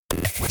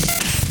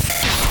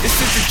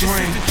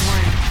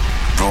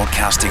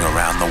Broadcasting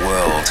around the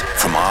world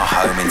from our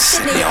home in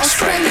Sydney,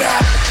 Australia.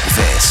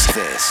 This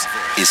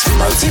is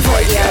Motive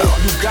Radio.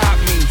 You got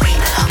me.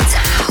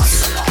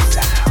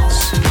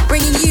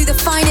 Bringing you the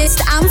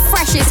finest and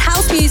freshest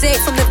house music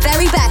from the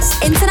very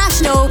best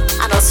international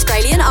and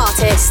Australian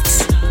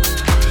artists.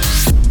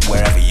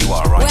 Wherever you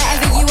are right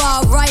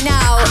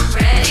now,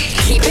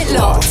 keep it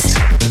locked.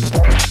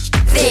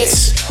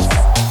 This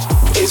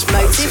is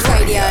Motive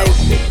Radio.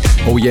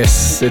 Oh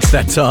yes, it's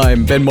that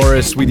time. Ben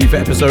Morris with you for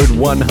episode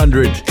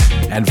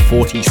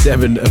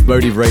 147 of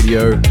Motive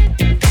Radio.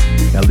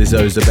 Now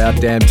Lizzo's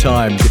About Damn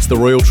Time gets the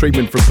royal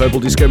treatment from Purple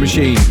Disco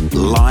Machine.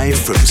 Live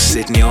from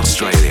Sydney,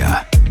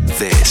 Australia.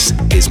 This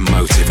is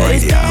Motive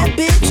Radio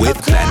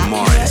with Ben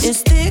Morris.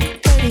 It's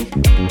thick, dirty.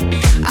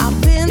 I've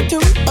been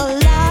through a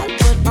lot,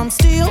 but I'm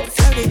still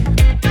flirty.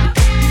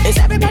 Is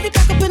everybody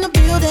back up in the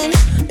building?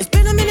 It's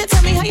been a minute,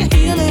 tell me how you're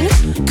healing.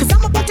 Cause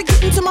I'm about to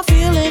get into my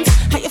feelings.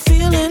 How you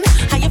feeling?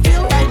 How you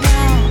feel right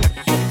now?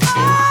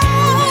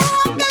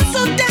 Oh, I've been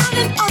so down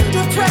and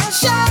under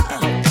pressure.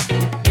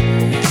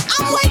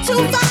 I'm way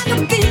too fine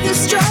to be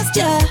distressed,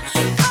 yeah.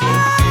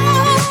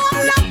 Oh,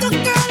 I'm not the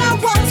girl I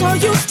was or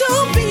used to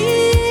be.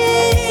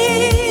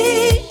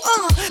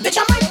 Bitch,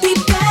 I might be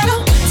better.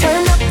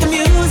 Turn up the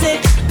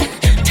music,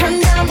 turn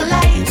down the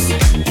lights.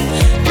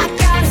 I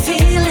got a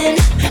feeling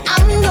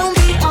I'm gonna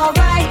be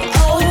alright,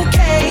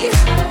 okay.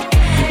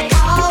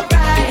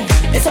 Alright,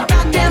 it's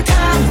about damn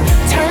time.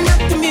 Turn up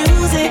the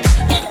music,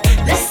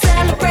 let's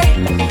celebrate.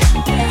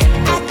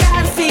 I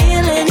got a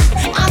feeling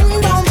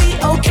I'm gonna be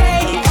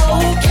okay,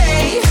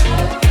 okay.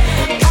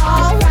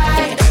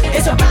 Alright,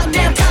 it's about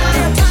damn time.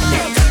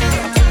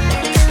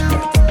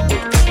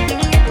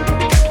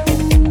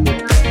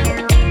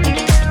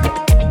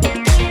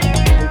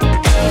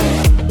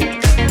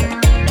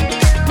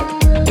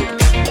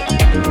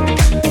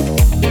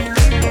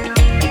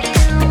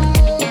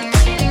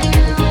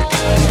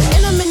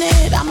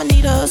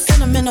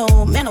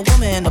 Man or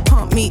woman to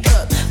pump me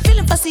up.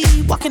 Feeling fussy,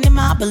 walking in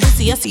my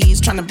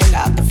Balenciennes, trying to bring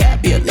out the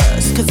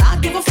fabulous. Cause I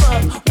give a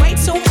fuck, way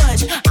too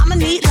much. I'ma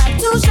need like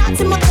 2 shots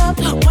in my cup.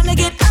 Wanna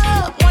get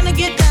up, wanna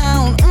get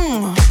down.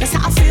 That's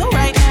how I feel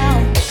right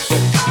now.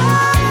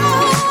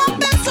 Oh, I've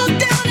been so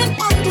down and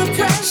under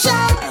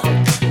pressure.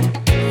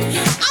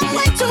 I'm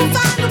way too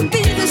fine to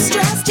be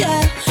distressed,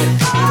 yeah.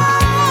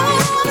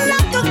 Oh, I'm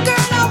not the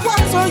girl I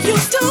was or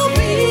used to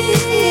be.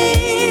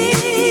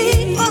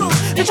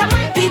 Bitch, I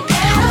might be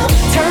better.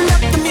 Turn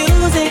up the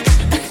music,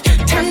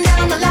 turn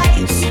down the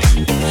lights.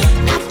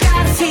 I've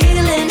got a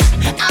feeling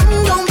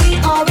I'm gonna be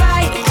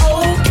alright,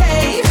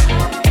 okay.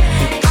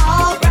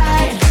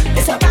 Alright,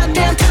 it's about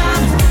damn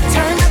time.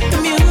 Turn up the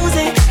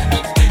music,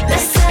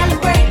 let's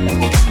celebrate.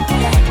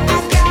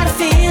 I've got a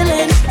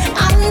feeling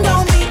I'm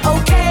gonna be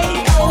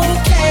okay,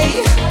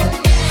 okay.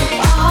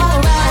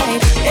 Alright,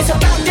 it's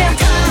about damn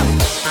time.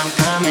 I'm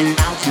coming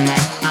out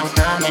tonight, I'm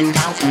coming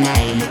out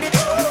tonight.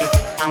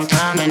 I'm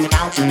coming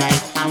out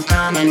tonight, I'm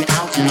coming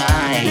out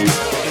tonight.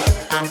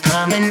 I'm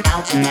coming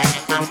out tonight,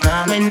 I'm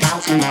coming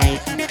out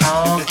tonight.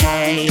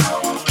 Okay,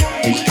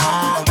 it's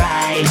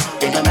alright,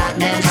 it's about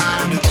that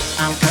time.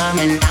 I'm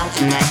coming out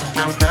tonight,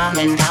 I'm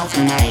coming out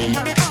tonight.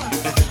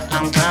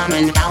 I'm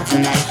coming out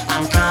tonight,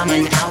 I'm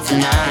coming out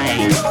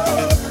tonight.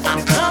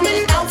 I'm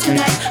coming out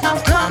tonight, I'm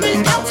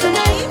coming out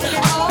tonight.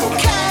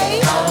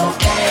 Okay,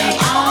 okay,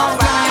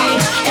 alright,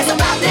 it's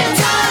about that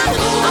time.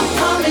 I'm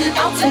coming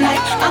out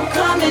tonight, I'm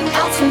coming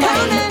out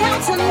tonight.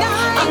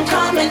 I'm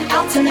coming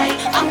out tonight,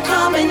 I'm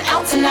coming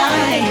out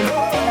tonight.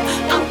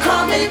 I'm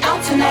coming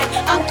out tonight,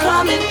 I'm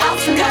coming out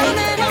tonight.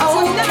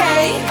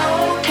 Okay,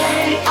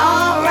 okay,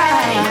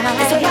 alright,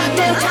 it's about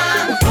that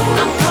time.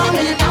 I'm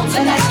coming out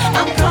tonight,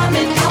 I'm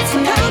coming out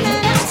tonight.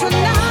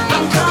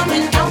 I'm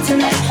coming out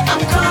tonight,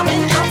 I'm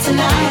coming out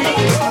tonight.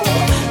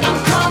 I'm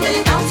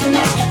coming out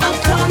tonight, I'm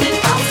coming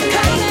out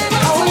tonight.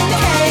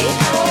 Okay,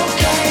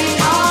 okay,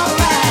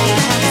 alright,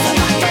 it's about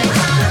that time.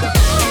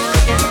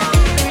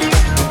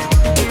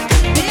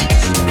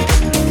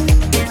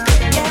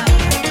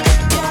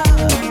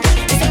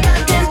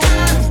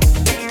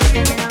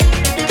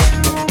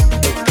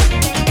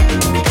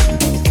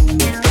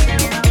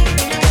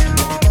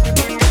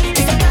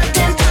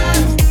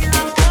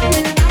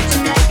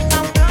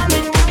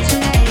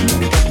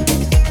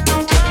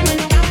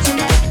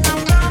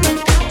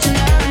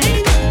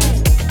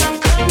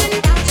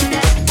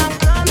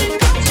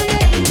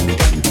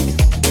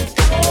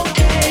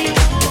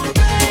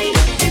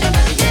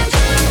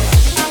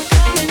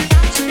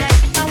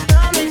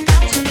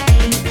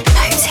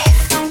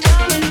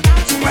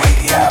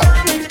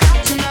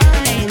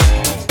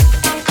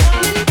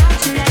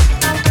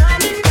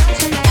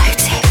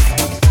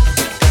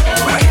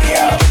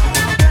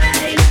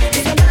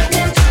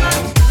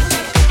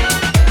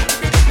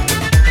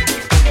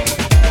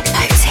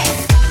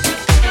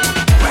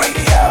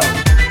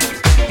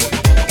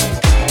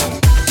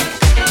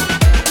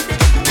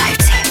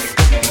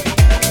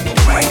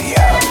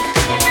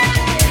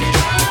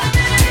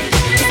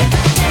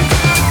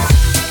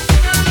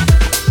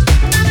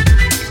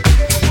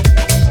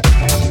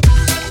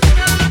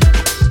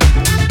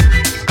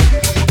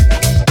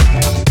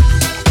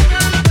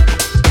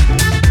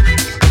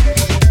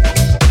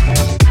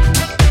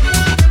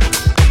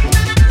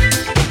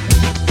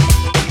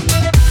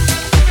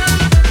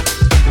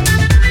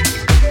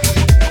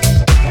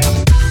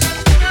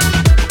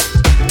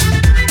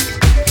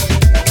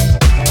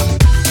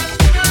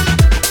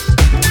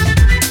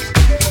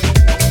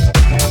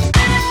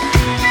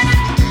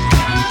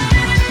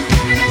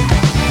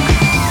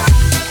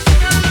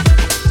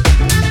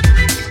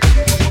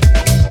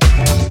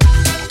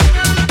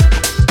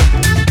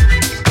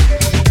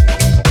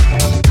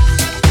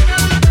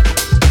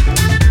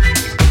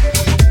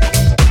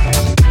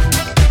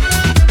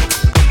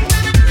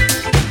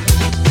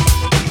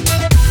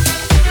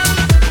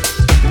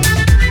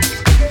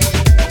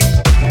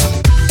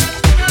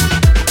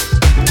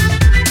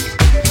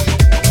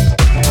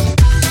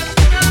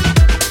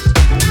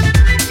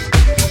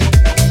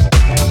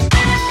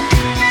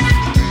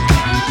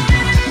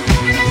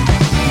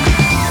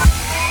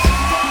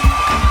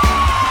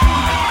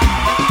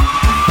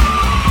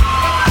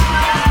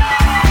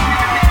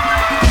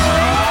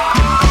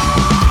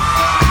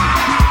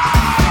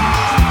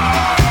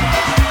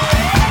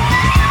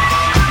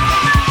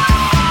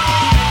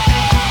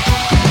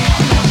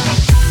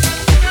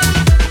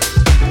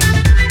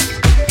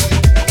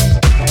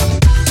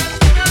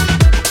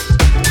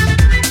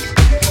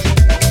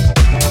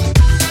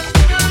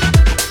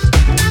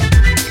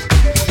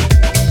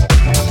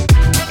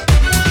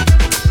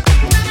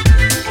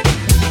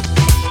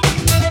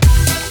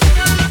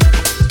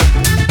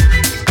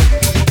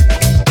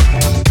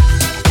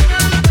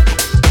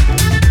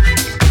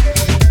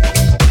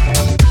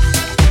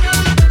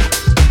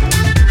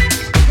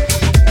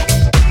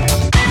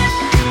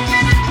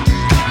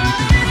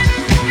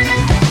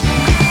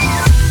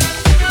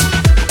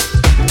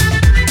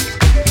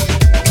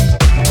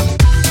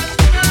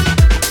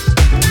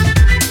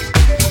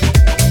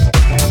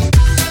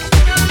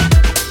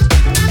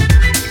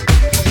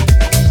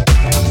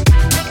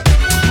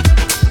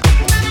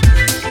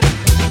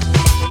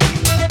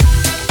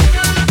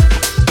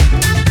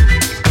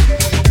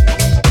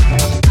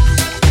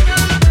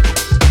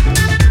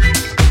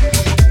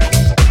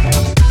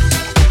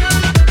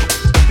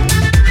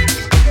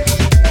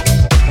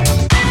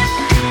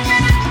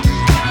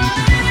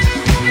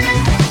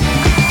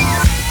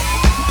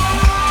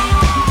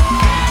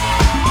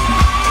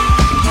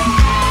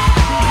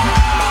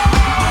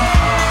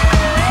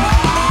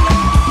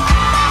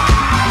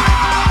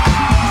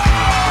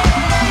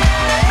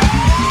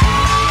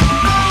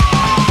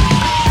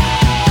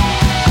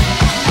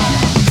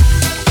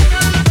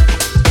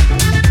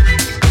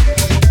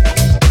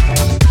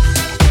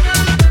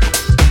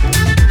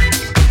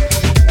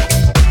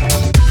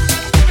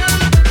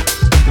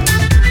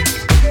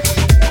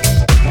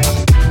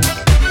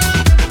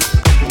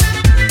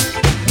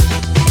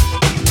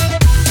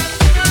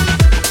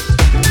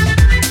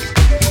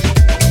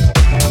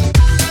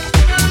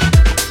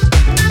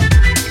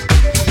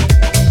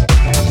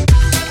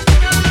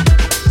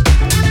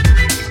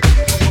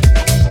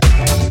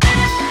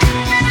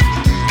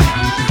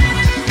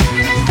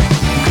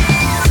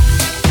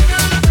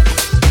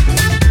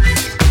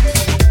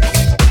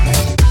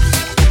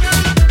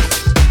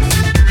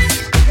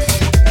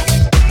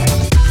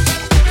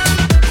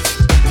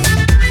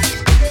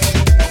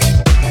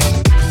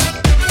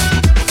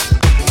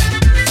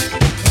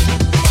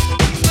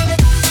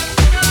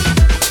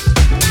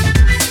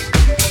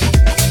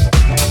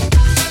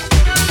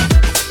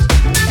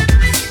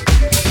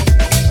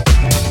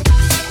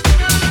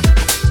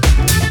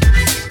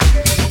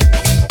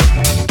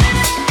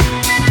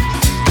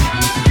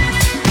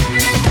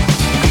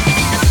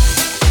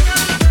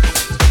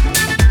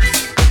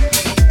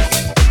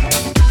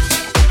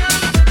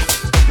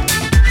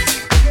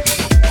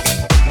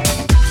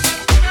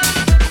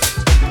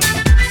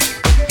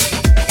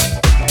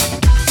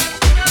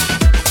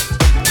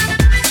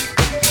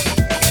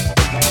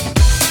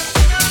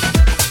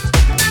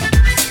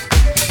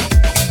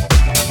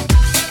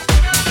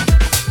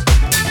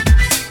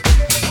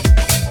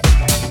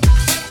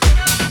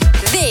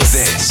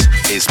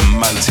 is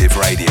Motive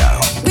Radio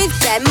with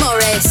Ben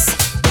Morris.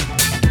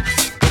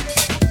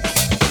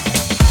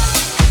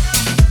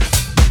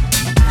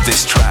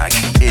 This track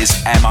is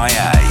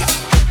MIA,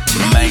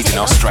 made in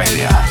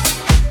Australia.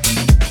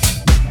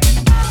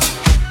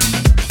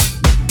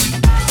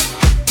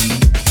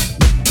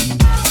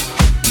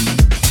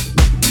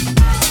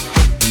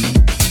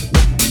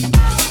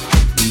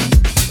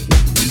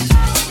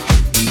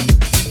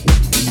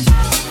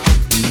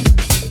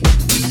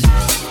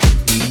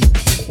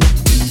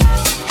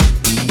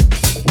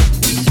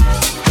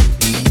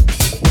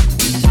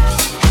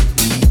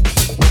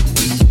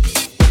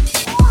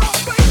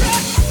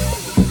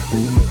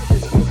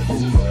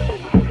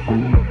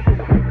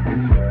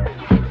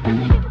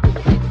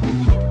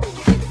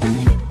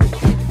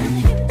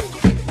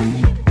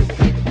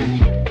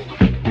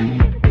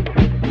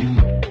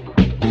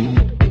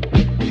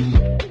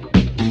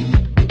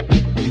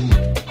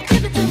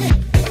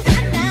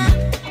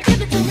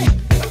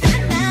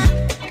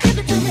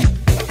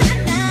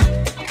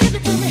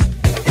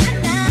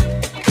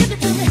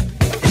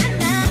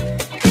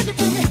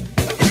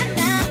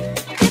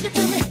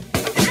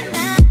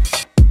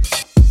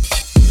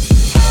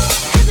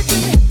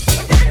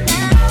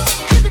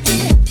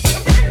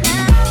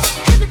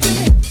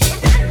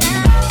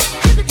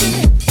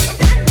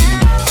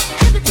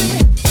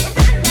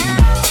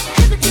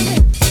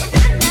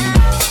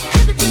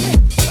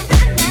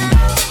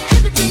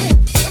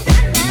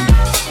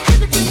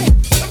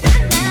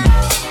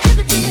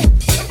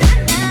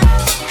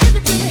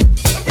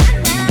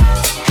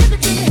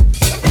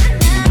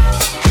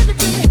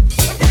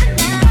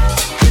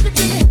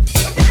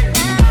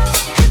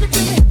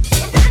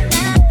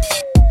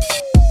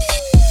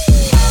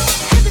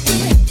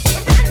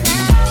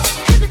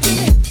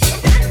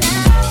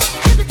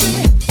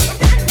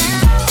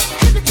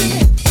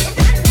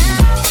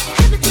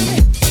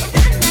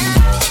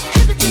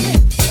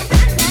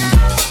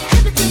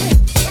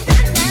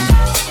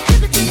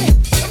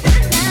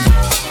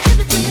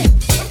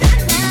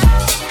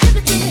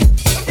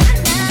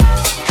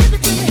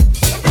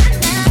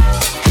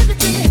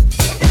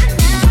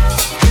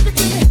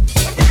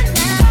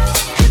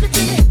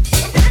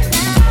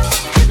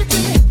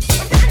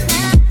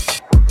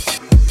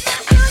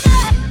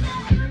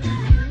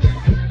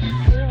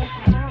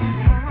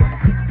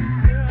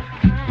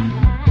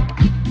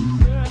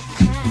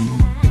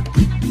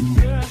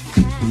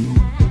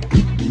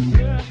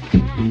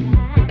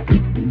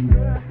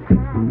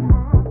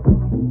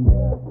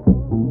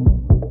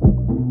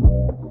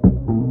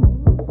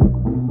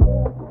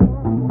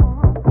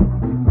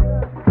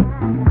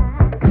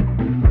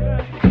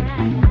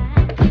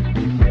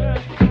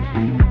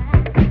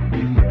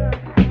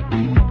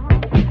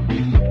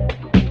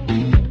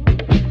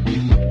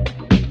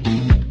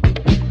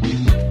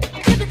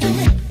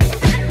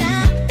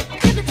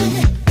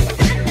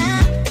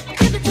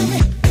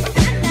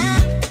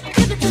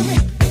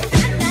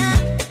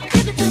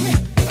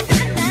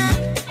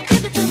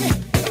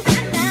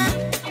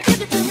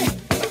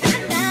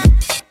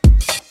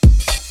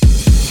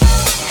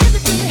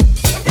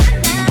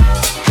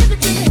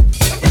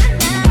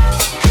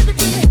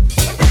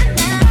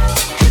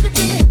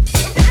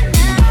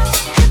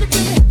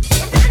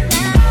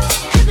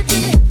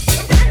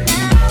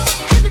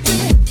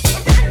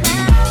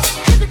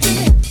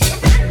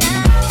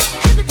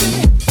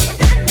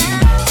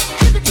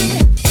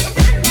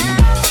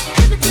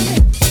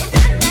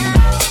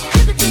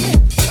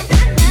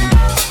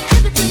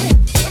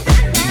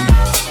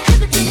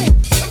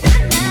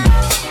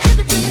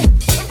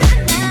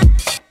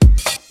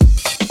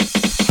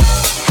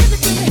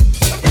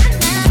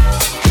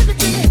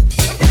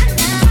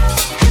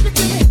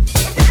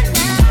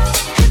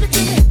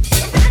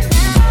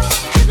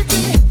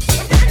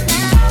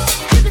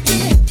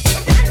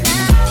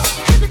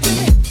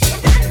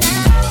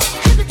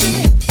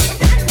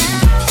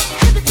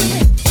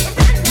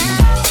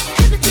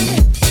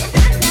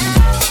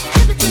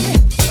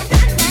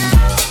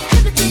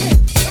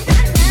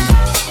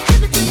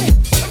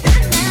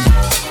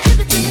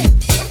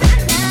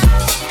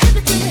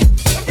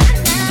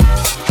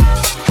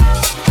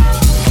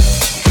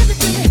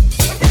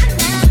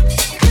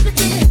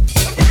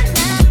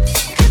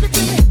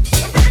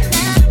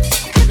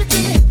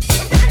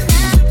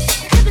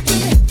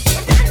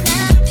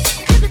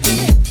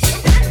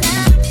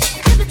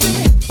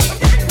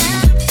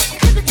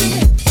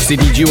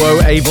 Sydney duo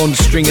Avon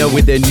Stringer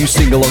with their new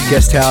single on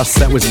Guest House.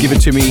 That was Give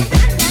It To Me.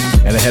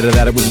 And ahead of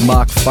that it was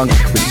Mark Funk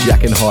with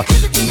Jack and Hot.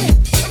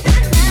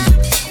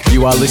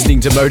 You are listening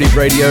to Motive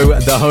Radio,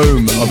 the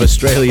home of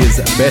Australia's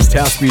best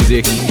house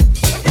music.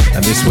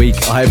 And this week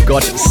I've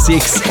got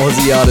 6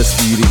 Aussie artists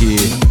for you to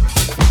hear.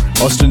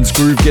 Austin's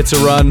Groove gets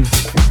a run.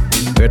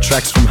 We got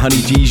tracks from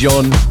Honey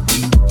Dijon.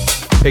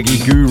 Peggy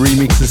Goo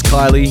remixes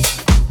Kylie.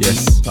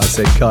 Yes, I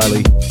said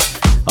Kylie.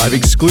 I have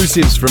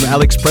exclusives from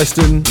Alex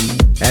Preston,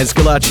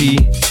 Ascalachi,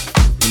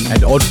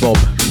 and Oddbob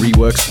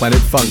reworks Planet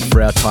Funk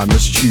for our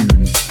timeless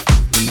tune.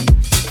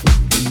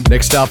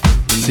 Next up,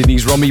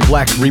 Sydney's Romy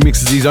Black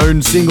remixes his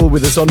own single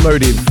with us on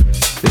Motive.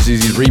 This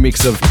is his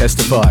remix of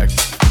Testify.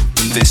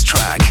 This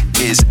track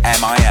is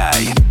MIA,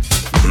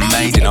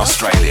 made in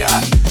Australia.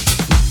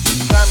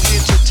 I'm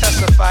here to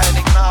testify and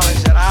acknowledge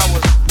that I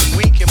was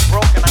weak and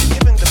broken. I'm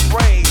giving the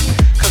praise,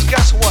 cause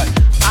guess what?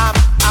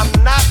 I'm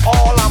not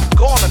all I'm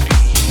gonna be.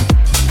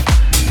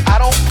 I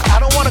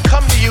don't want to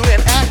come to you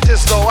and act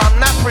as though I'm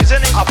not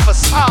presenting a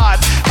facade,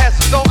 as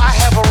though I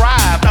have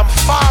arrived. I'm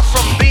far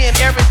from being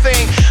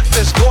everything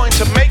that's going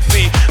to make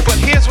me.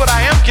 But here's what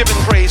I am giving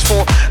praise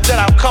for,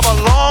 that I've come a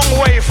long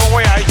way from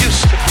where I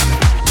used to be.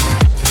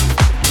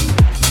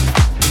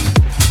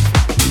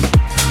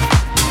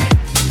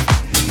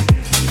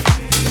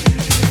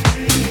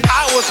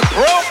 I was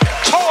broke,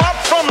 tore up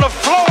from the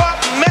floor up,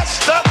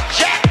 messed up,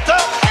 jacked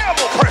up,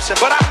 terrible person.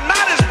 But I'm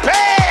not as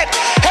bad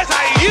as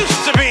I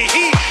used to be.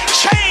 He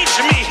changed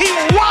me, he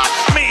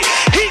washed me,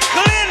 he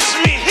cleansed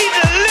me, he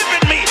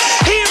delivered me,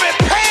 he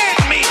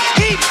repaired me,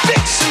 he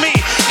fixed me,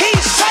 he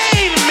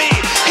saved me,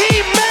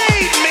 he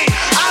made me.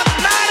 I'm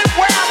not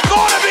where I'm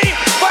gonna be,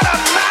 but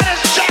I'm not as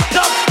jacked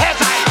up as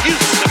I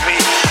used to be.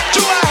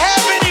 Do I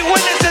have any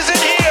witnesses in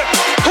here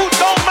who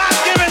don't mind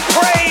giving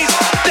praise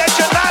that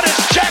you're not as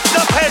jacked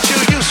up as you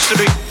used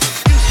to be?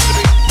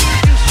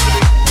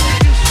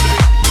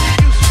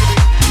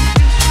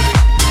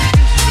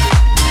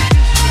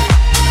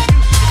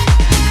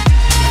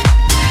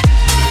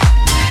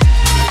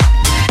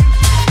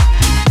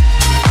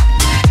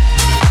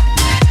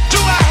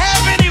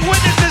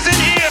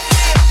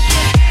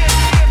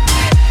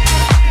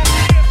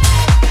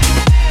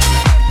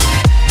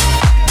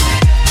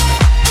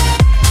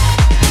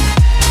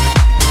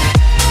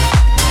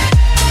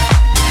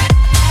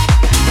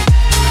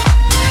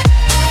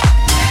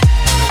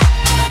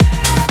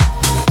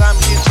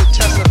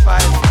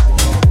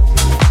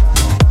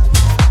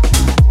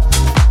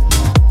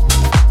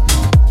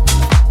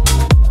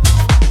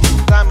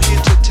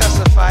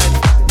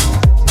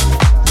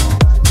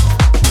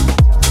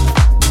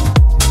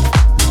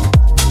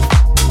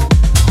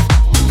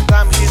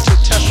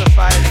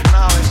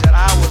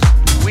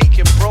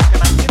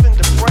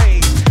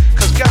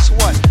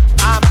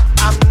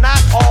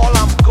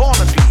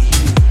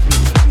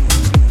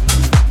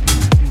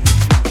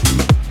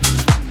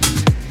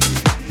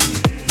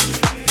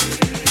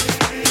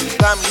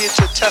 I'm here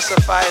to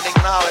testify and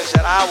acknowledge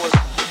that I was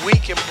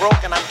weak and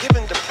broken. I'm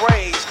giving the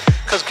praise,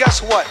 cause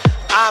guess what?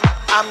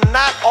 I'm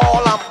not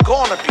all I'm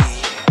gonna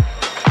be.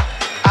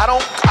 I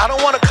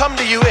don't want to come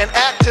to you and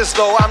act as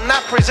though I'm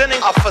not presenting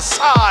a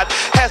facade,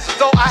 as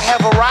though I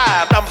have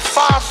arrived. I'm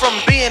far from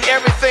being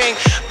everything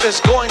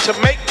that's going to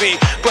make me.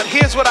 But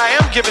here's what I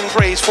am giving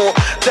praise for,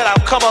 that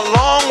I've come a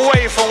long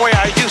way from where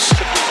I used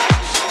to be.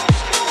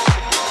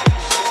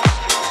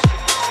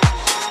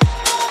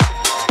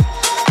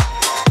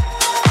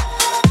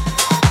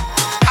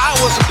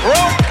 Was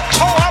broke,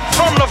 tore up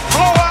from the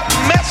floor up,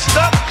 messed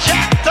up,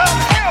 jacked up,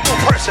 terrible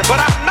person. But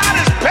I'm not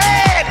as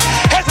bad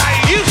as I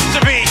used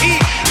to be.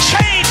 He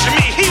changed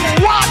me, he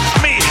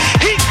washed me,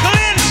 he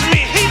cleansed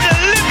me, he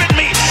delivered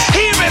me,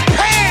 he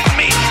repaired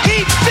me,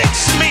 he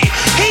fixed me,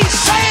 he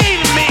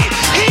saved me,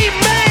 he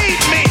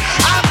made me.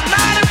 I'm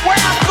not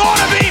where I'm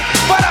gonna be,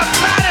 but I'm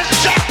not as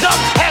jacked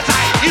up as I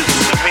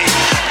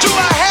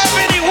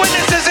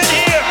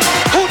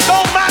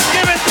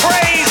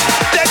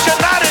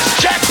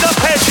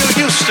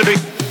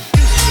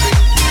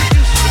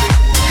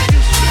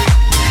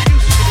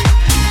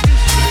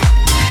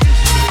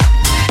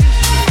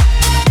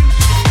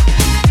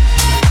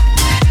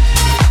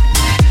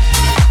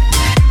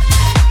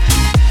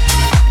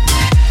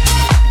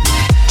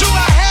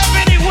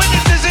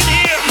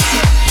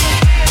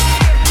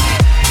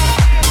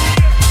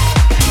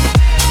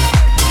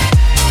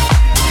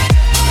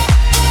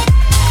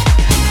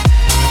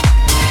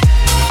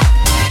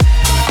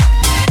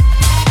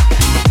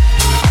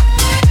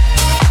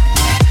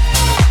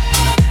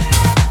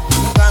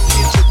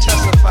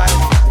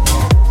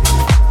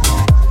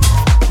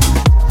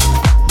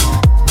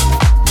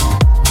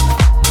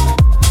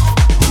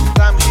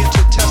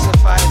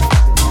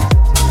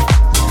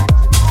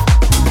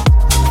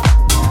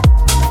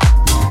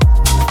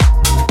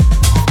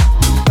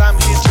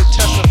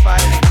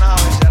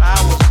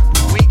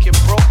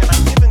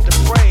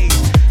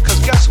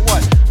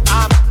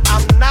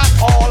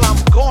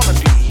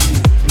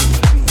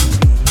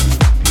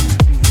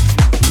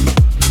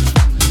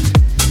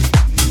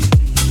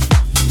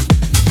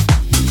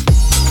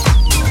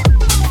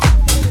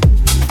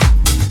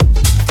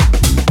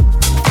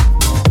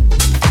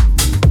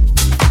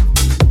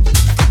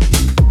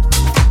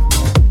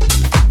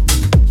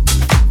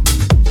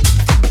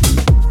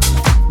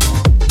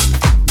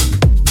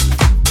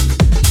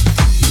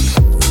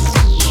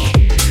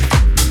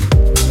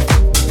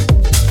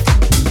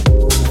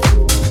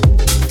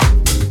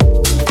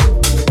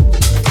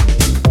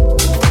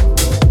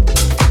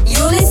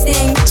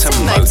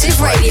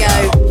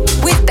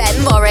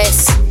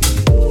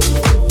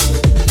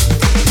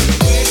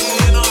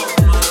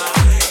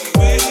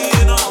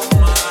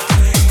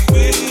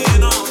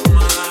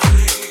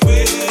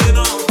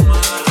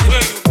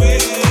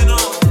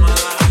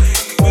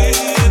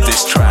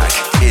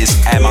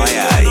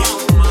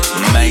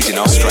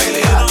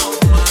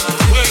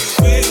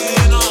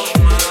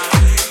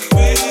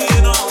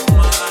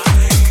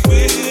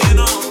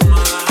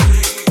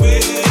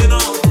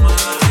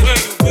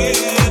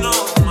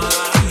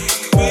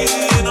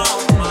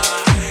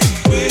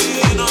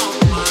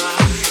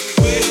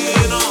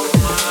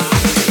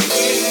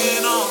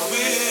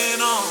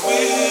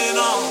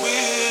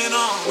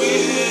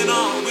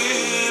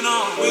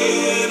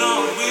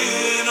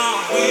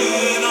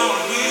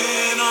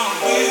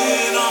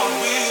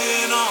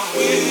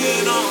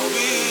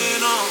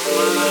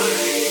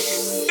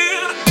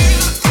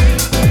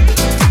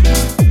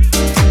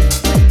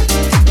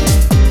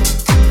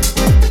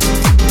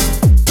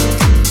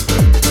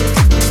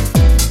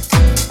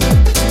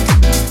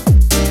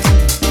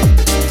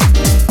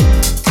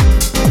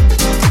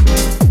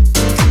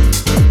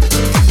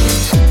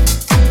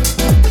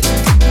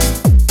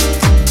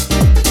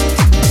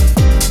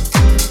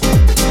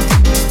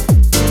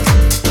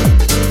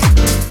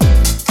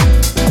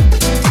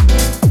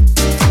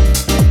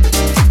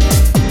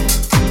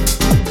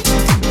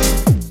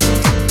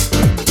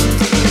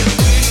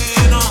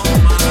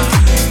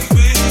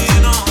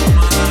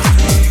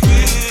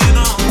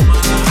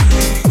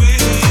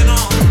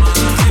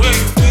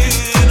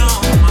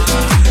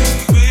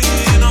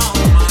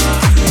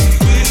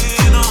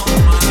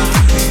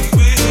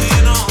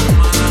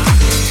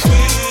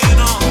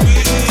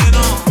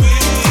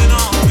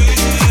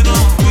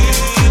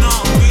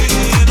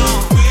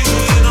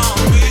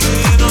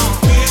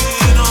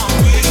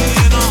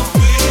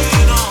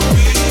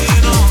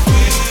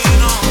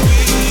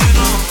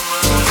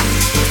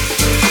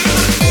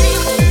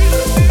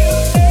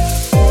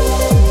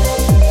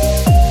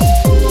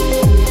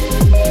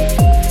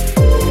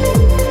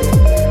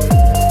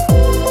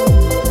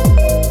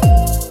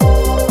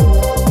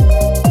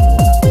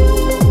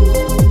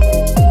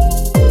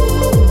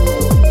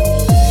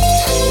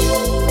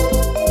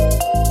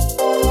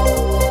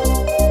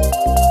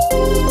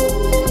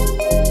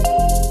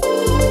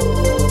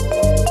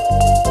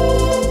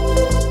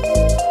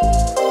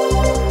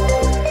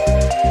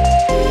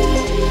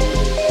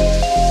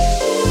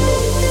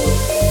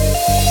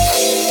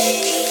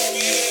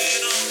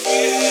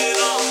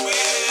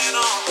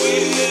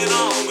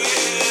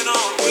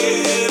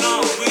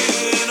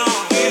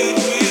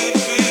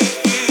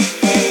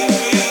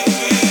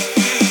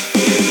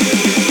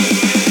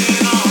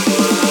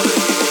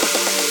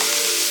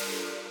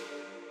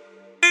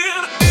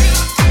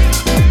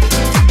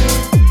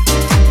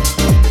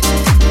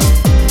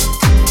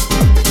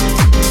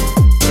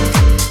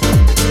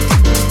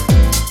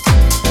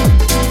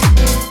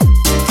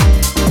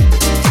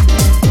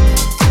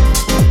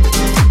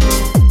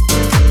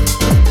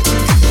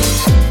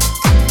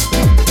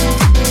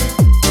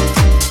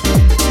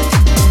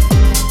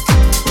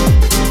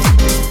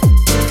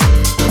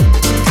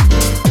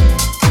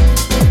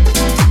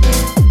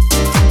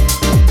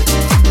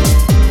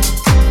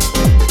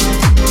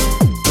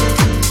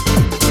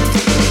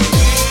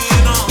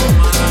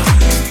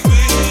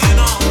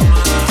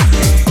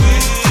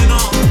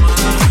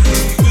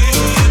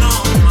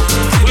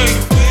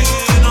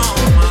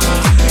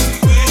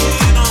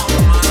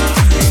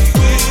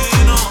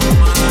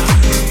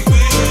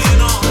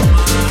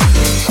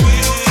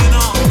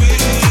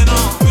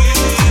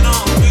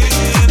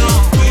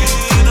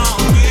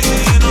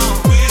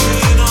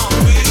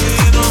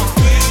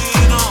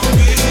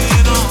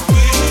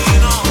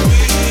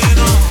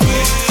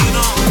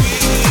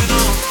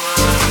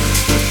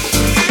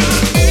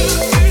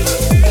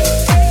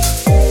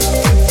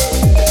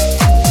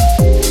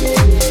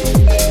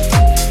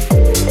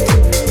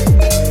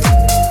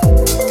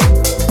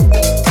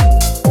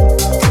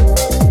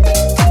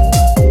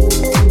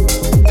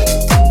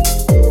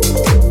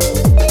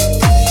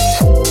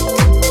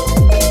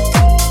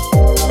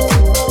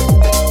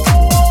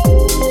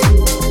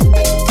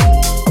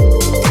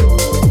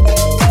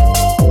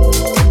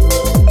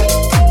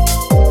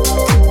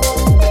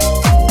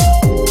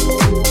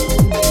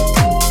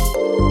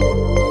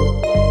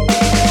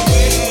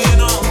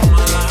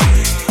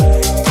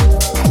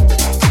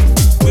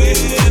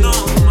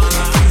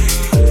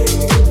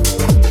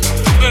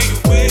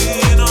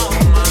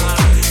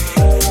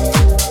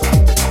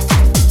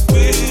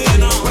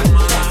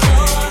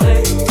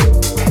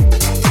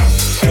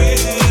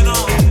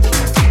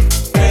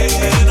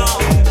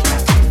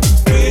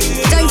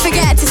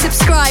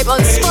subscribe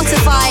on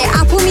Spotify,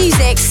 Apple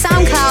Music,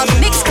 SoundCloud,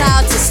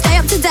 Mixcloud to stay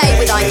up to date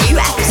with our new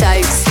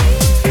episodes.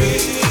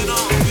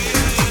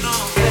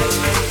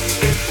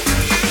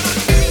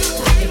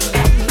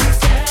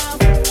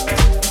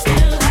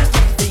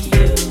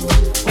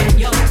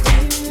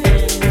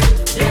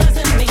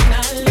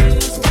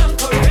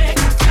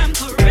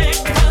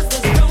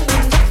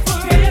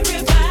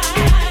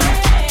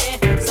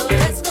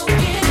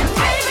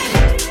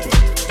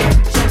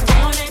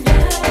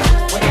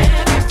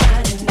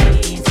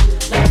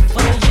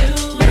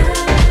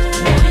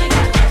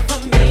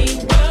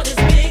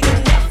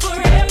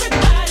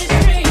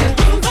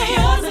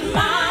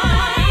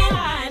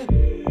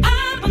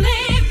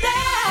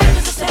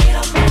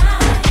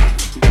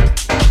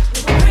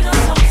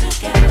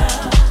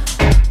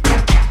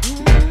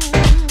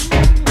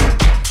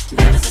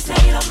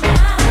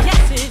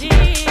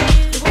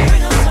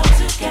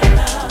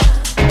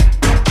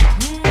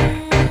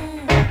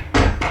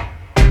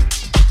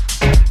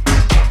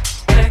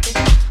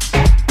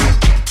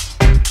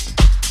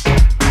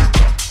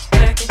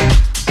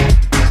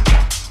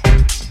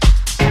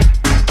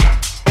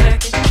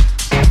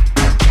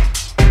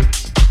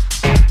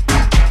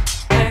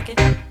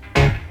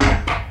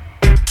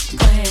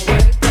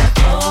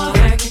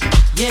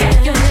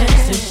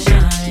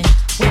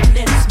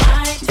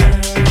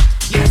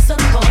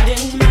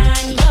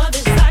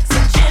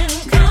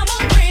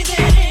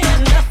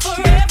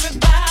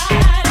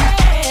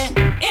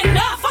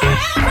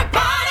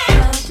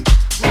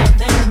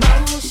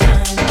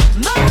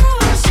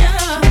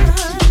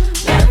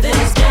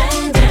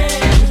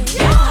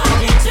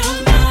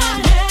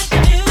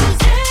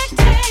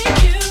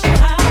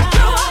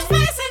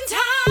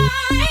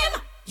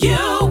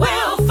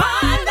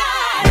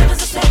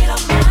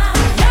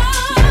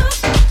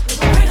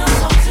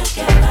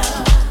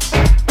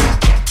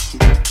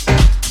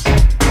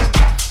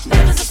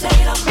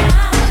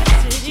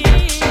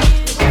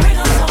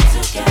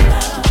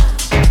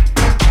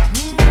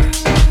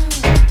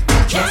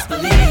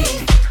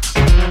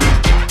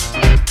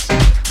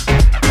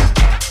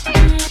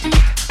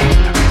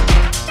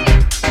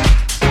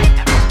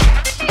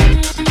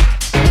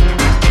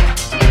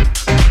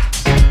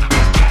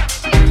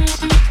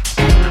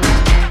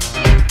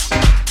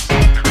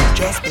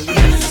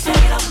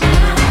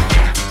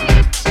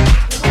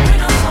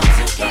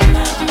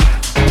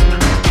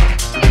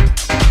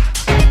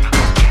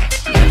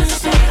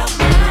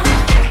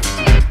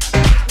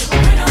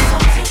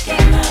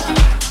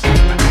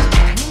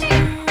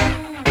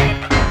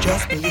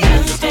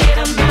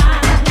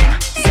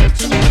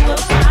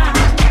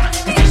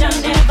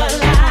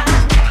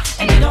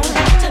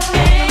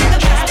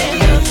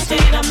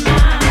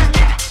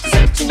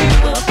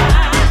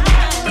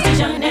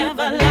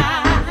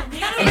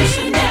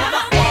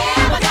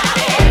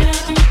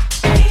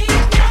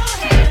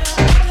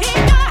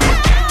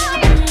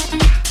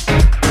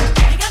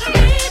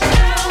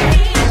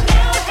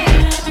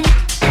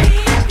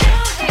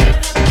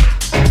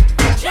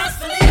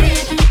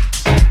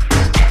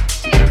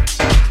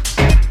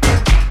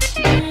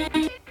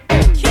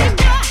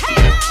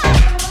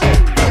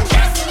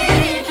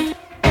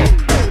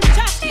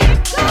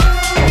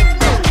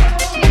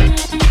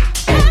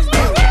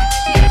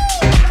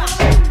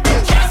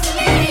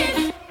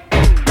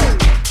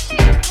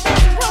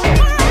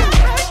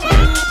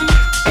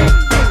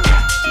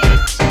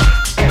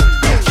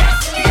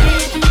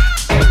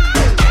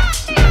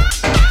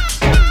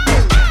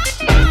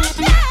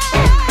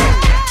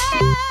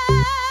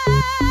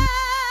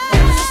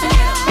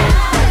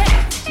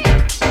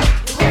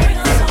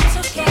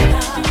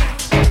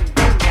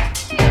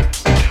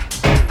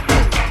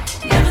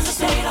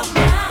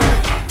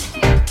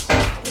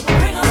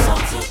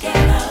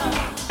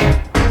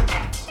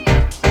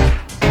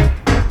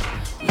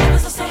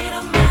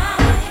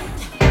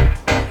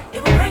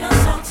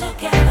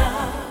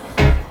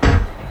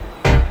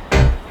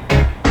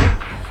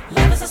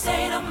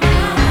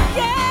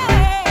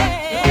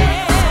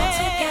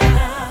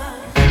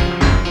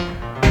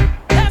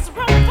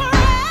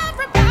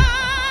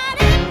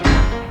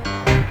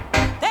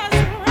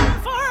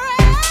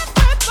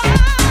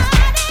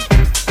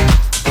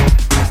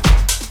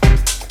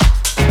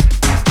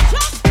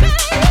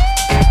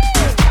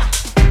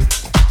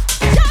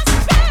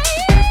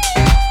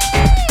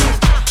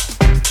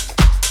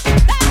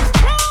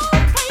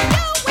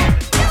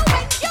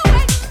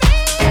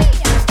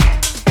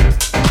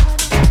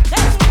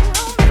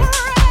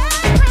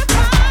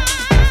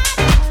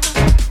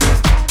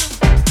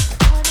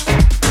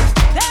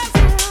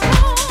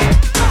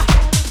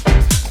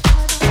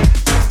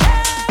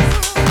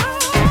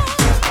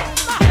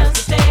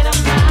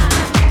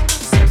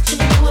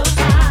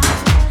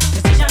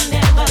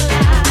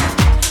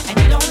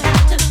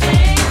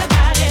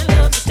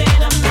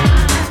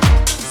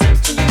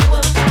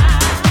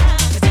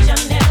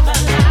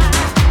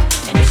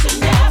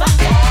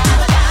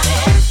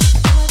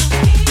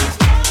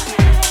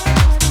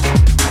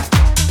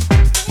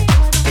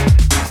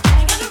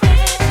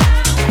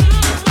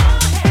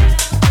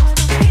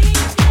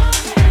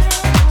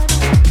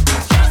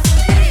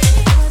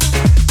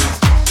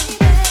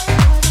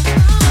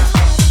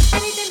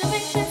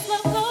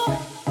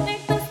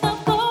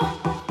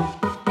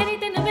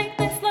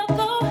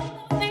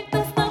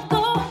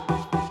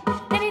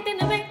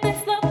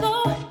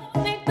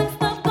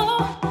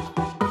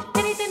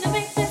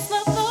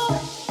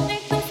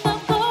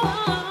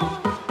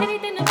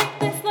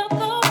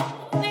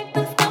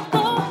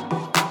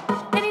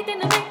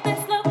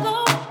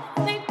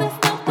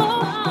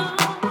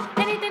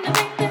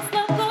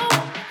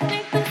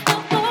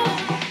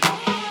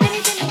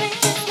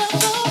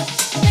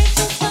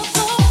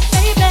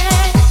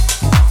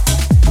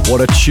 What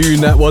a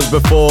tune that was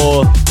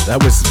before. That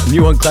was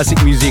new on Classic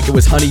Music. It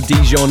was Honey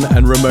Dijon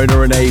and Ramona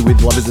Renee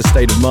with Love is a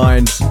State of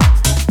Mind.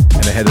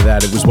 And ahead of that,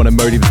 it was one of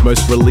Motive's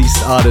most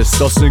released artists,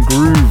 Austin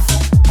Groove,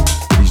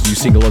 with his new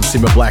single on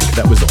Simmer Black,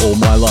 That Was All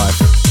My Life.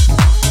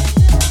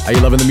 Are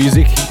you loving the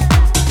music?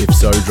 If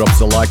so, drop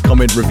us a like,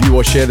 comment, review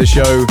or share the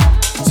show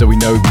so we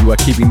know you are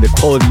keeping the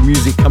quality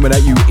music coming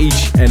at you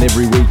each and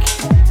every week.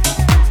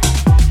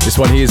 This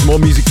one here is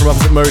more music from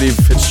Opposite Motive.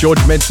 It's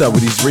George Mensa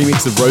with his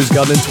remix of Rose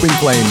Garden and Twin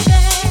Flame.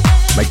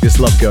 Make This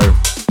Love Go.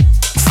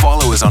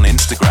 Follow us on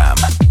Instagram,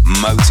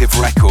 Motive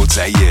Records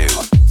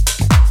AU.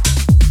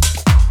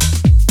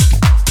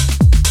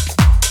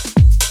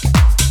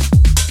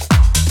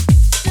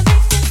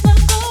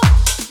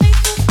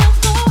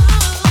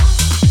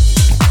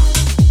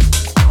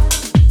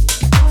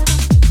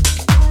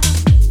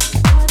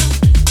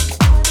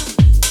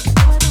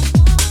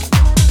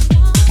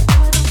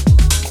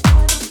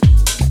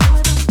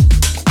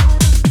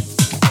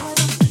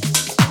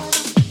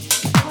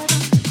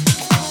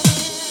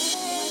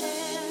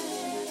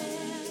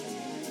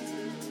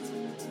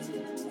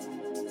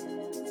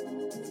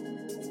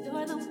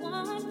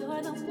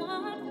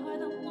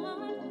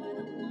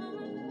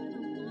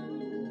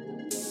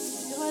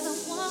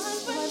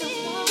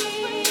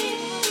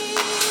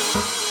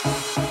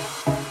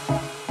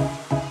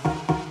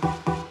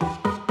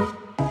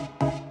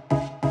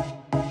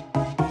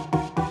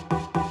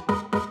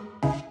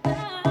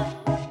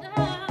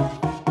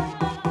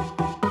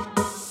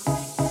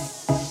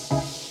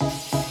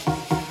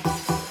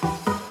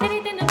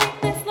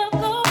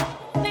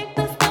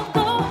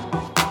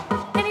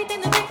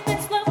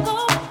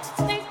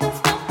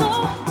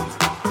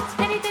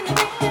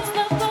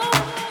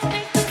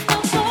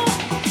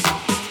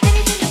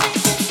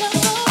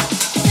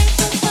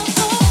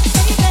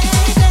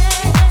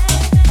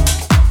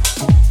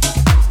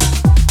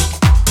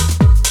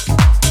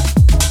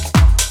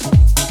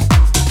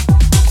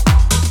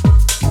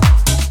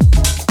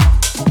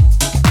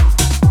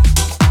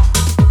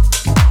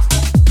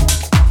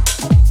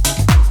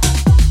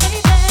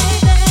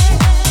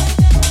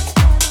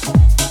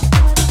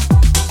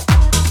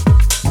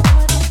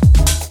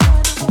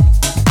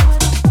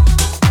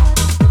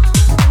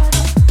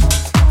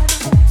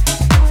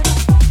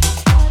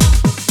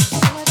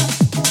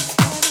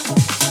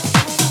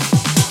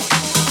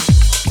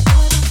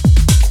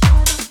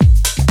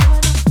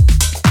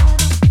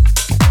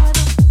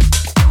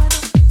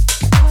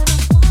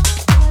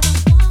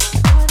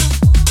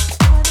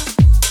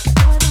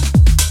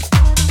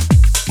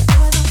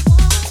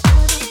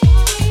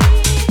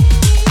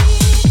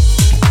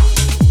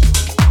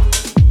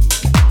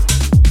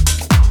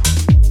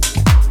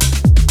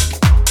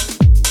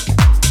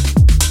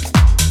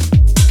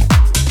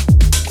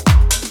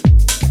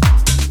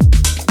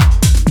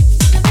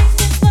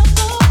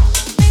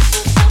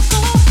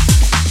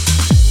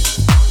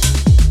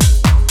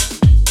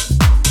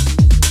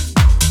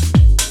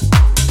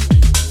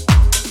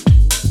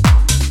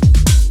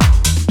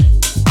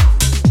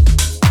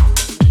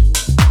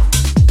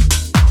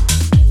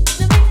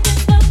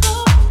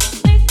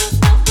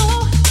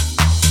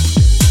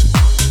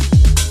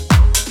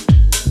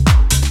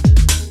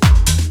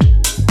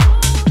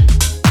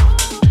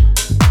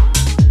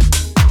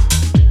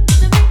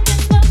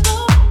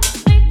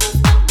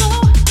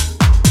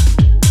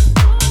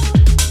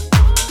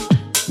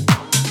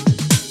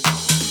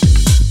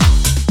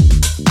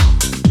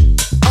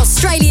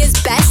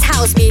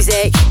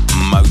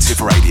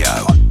 Motive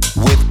Radio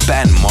with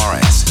Ben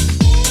Morris.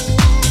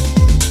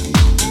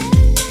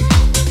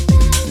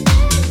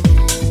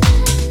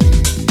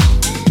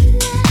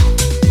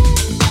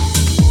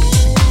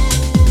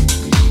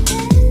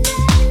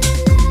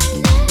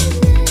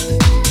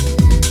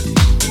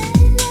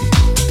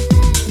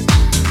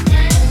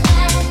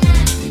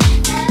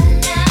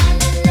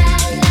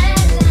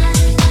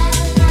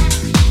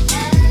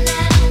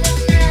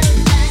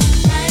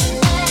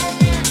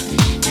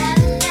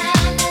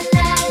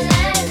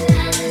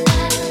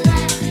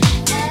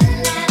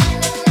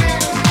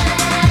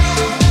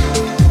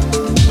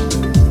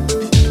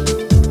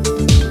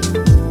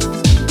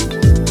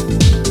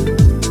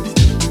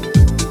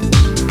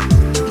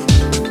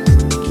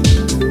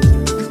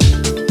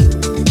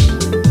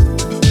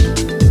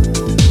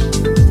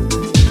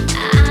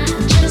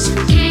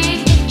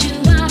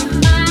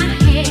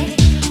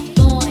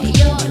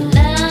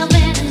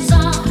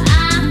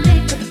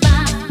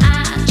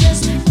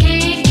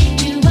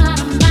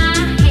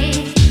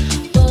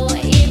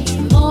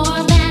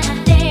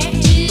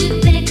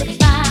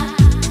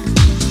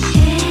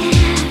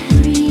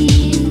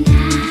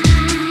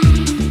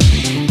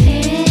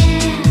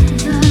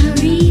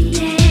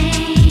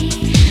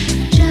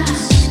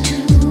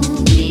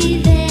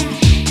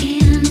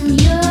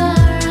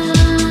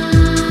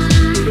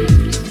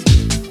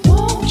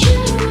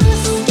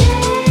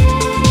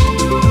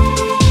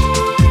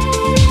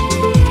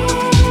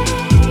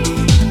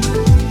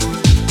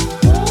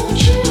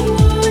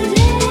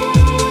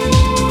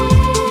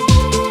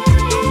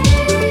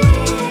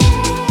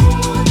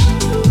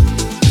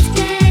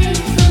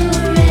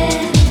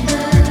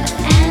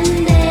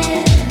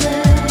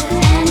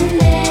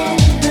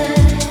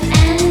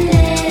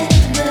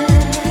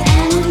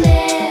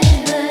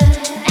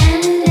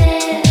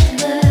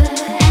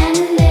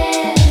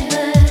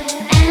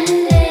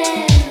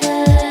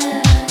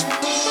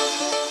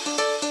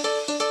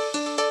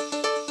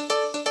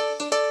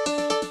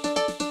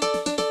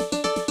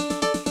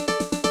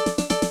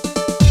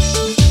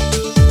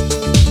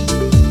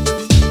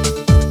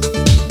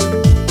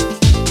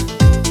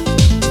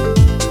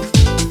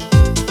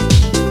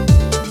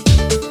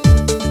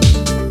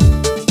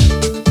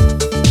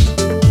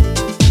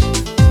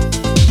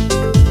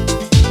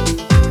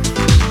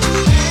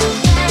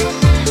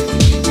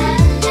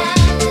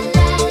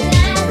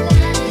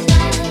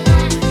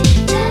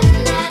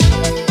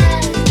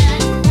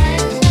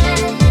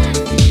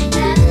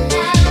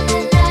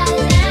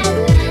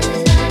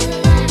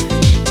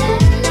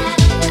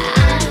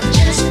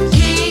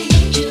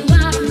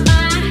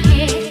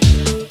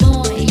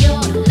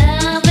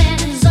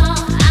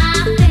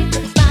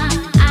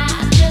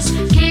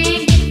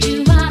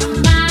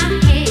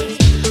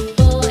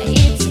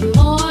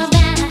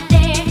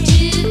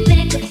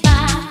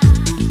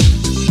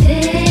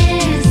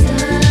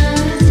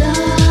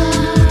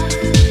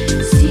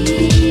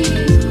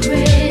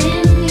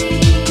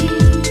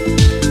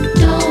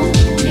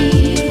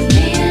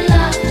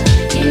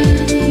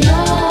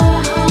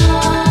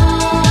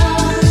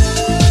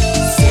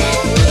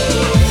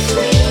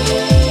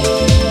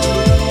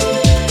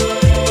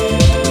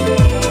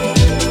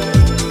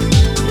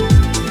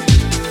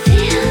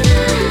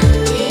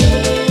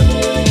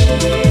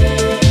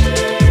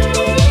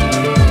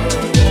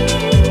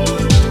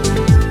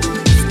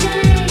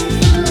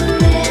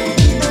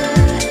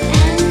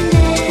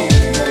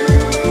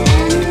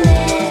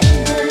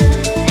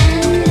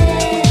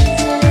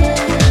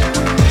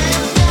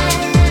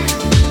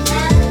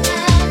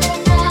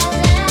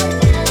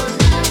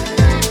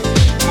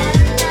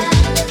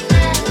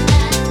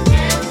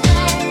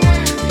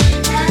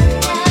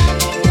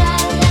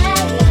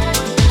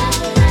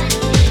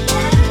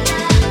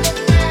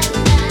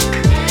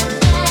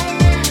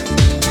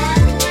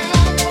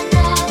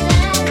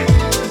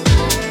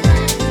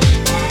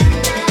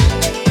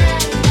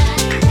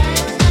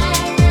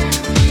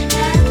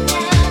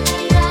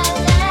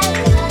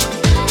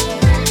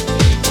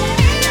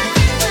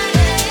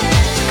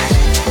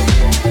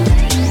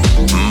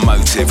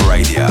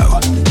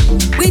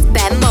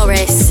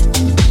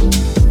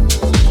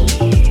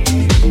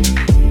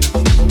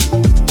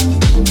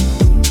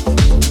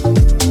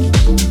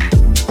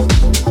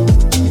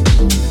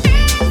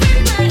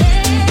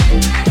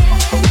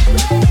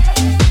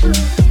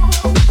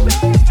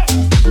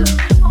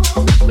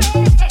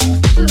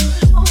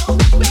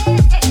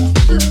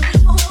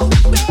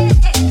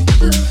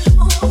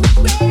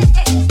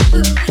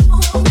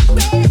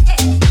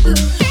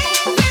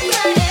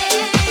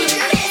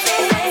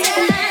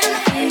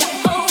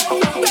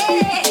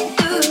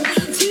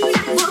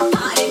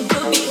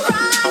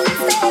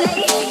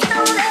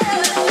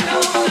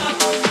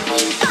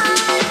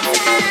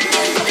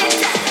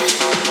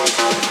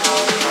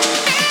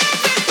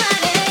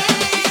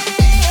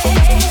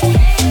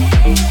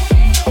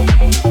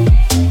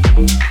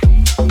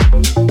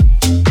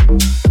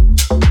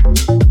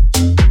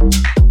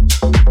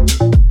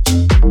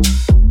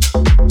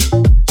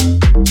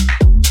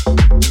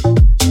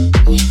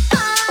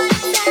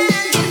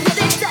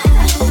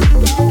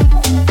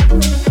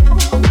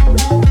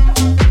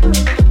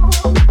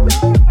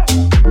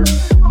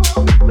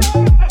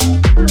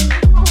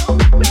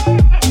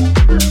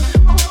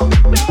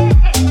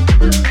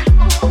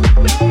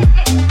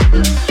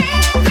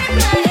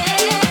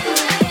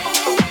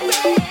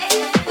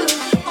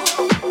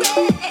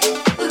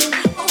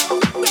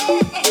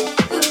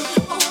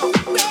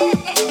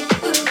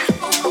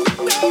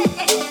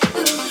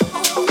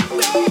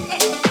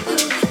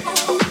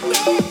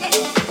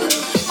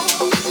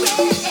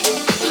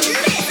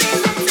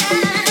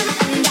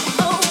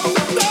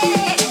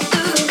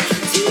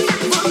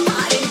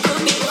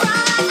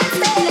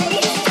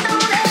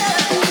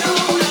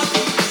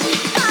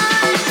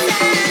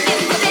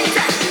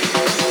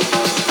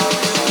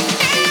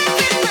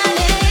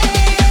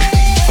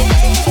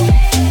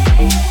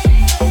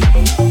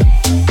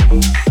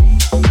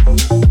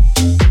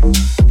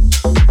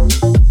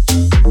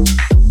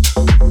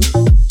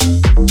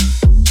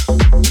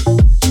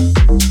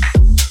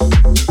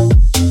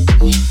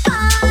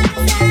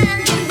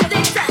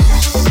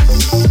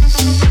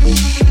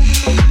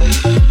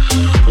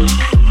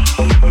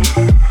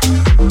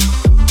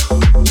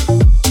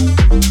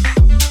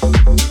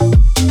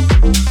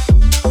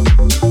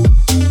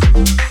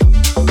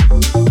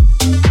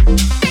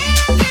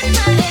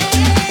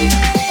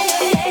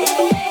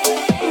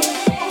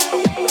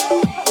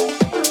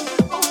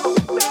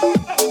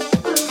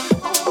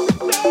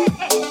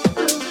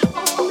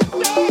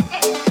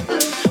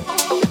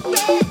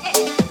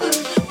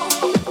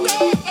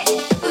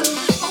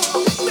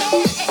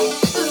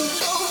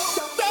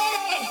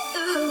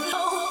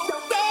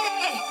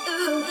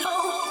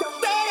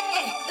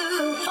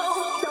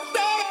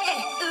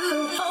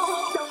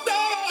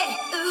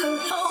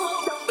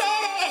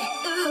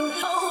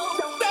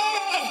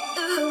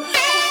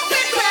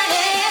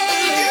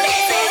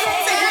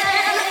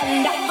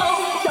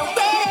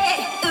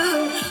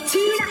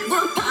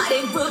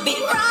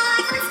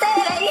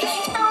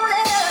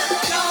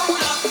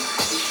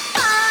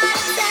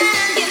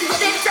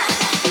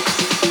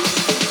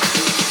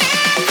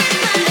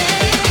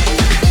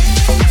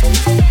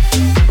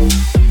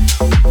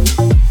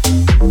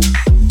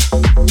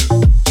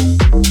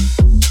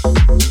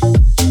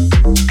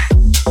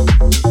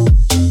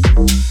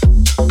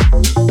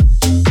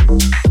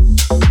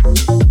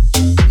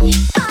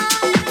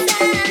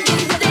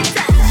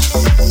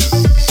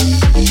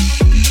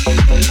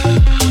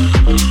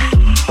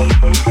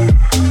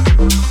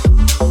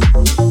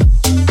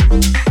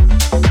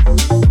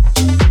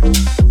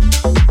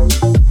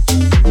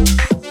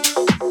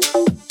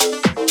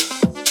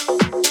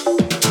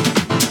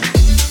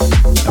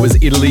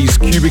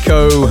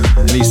 Echo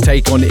and his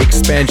take on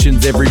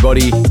Expansions,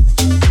 everybody.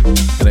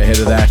 And ahead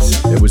of that,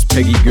 it was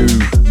Peggy Gou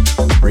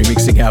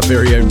remixing our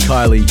very own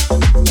Kylie,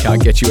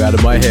 Can't Get You Out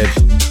of My Head.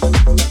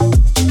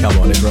 Come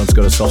on, everyone's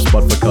got a soft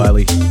spot for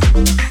Kylie.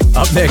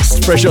 Up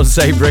next, fresh on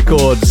Save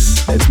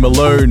Records, it's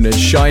Malone and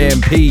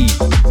Cheyenne P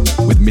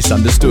with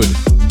Misunderstood.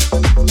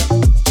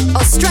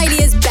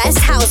 Australia's best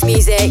house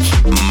music.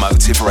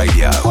 Motive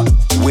Radio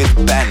with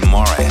Ben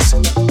Morris.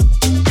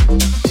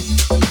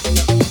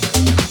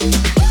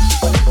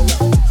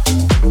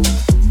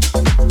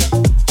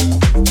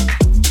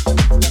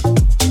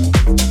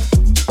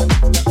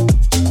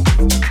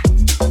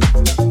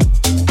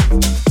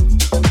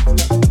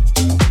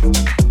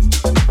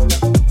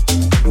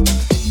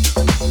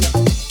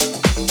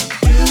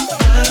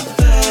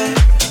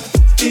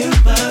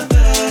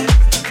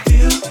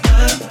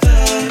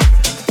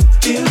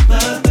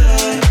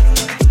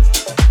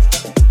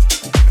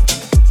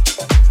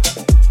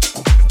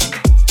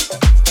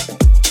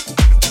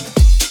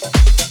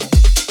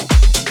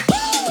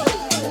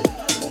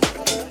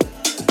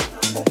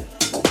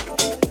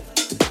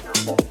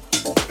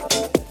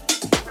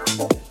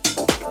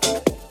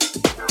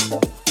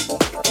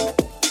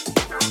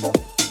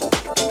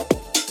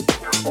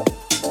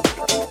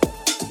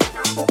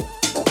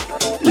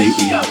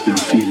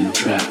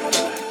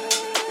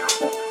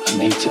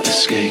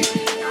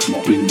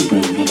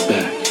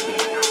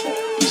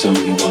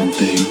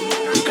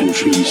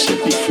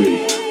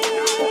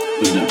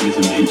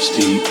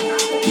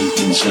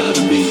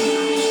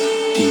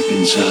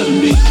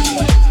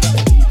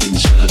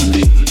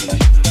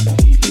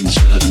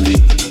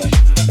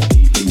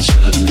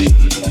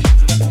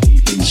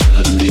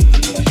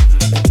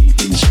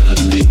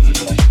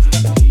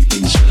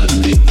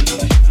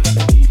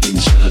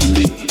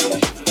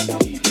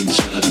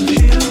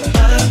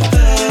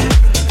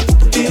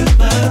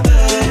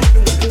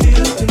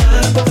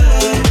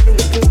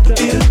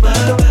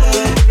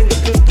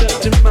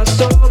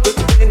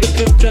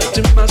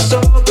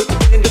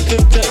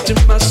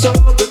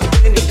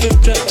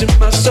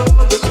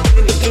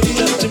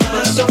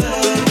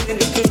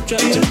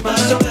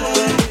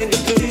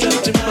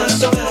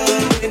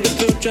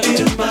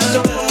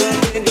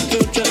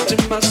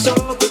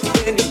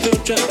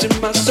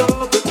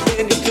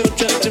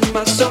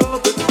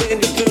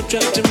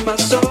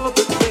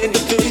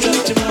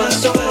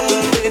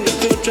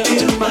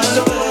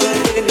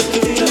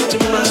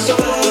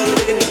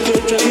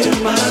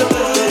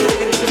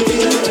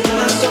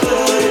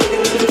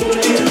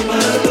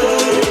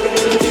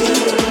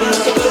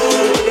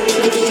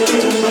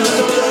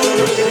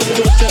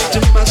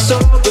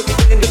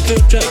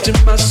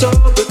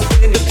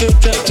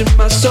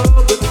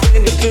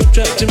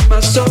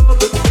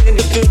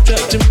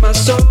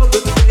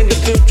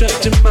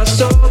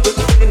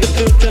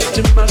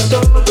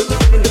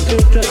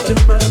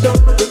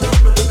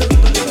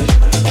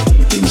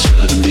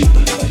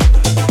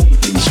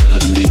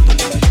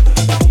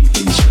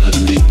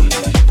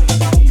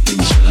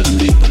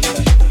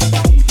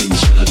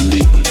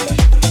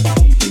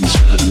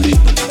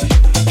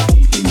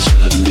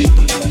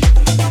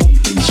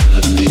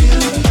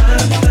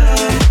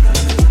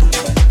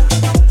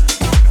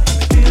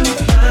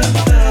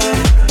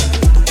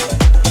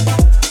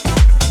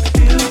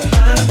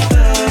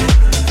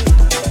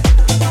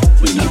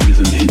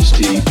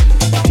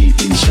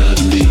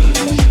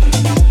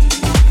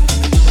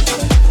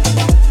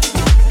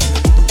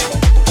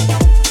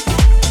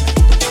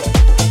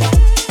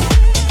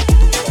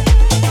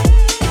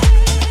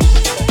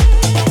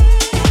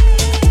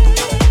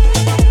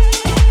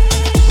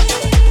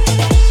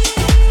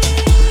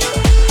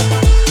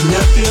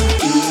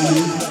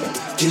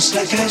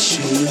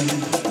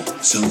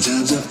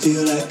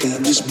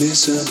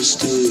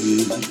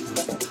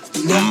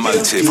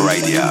 Motive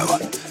Radio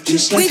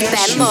with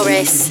Ben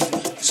Morris.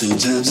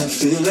 Sometimes I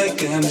feel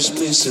like I'm just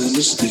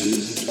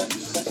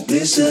misunderstood.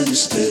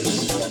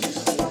 Misunderstood.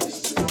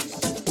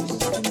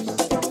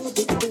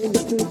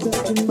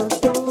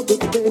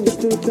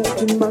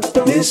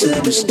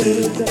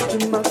 Misunderstood.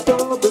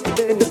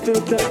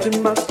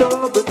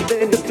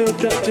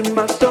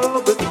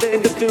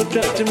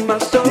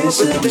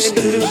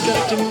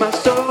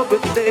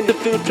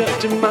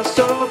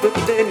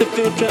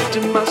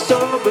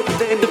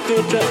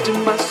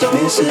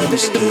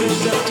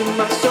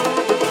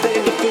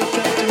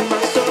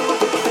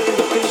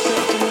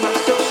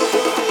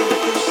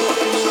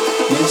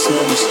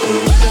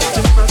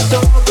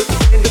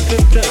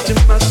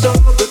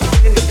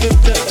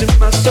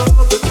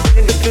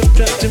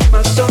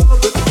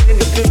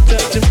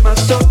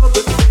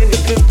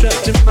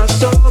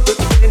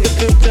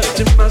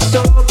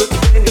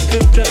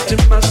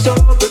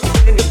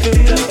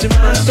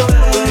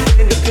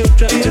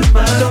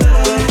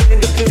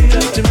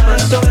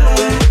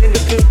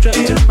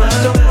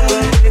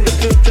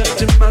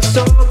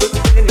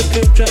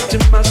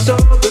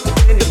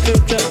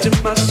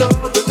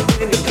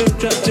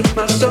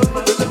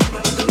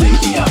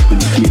 Lately I've been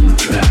feeling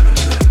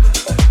trapped.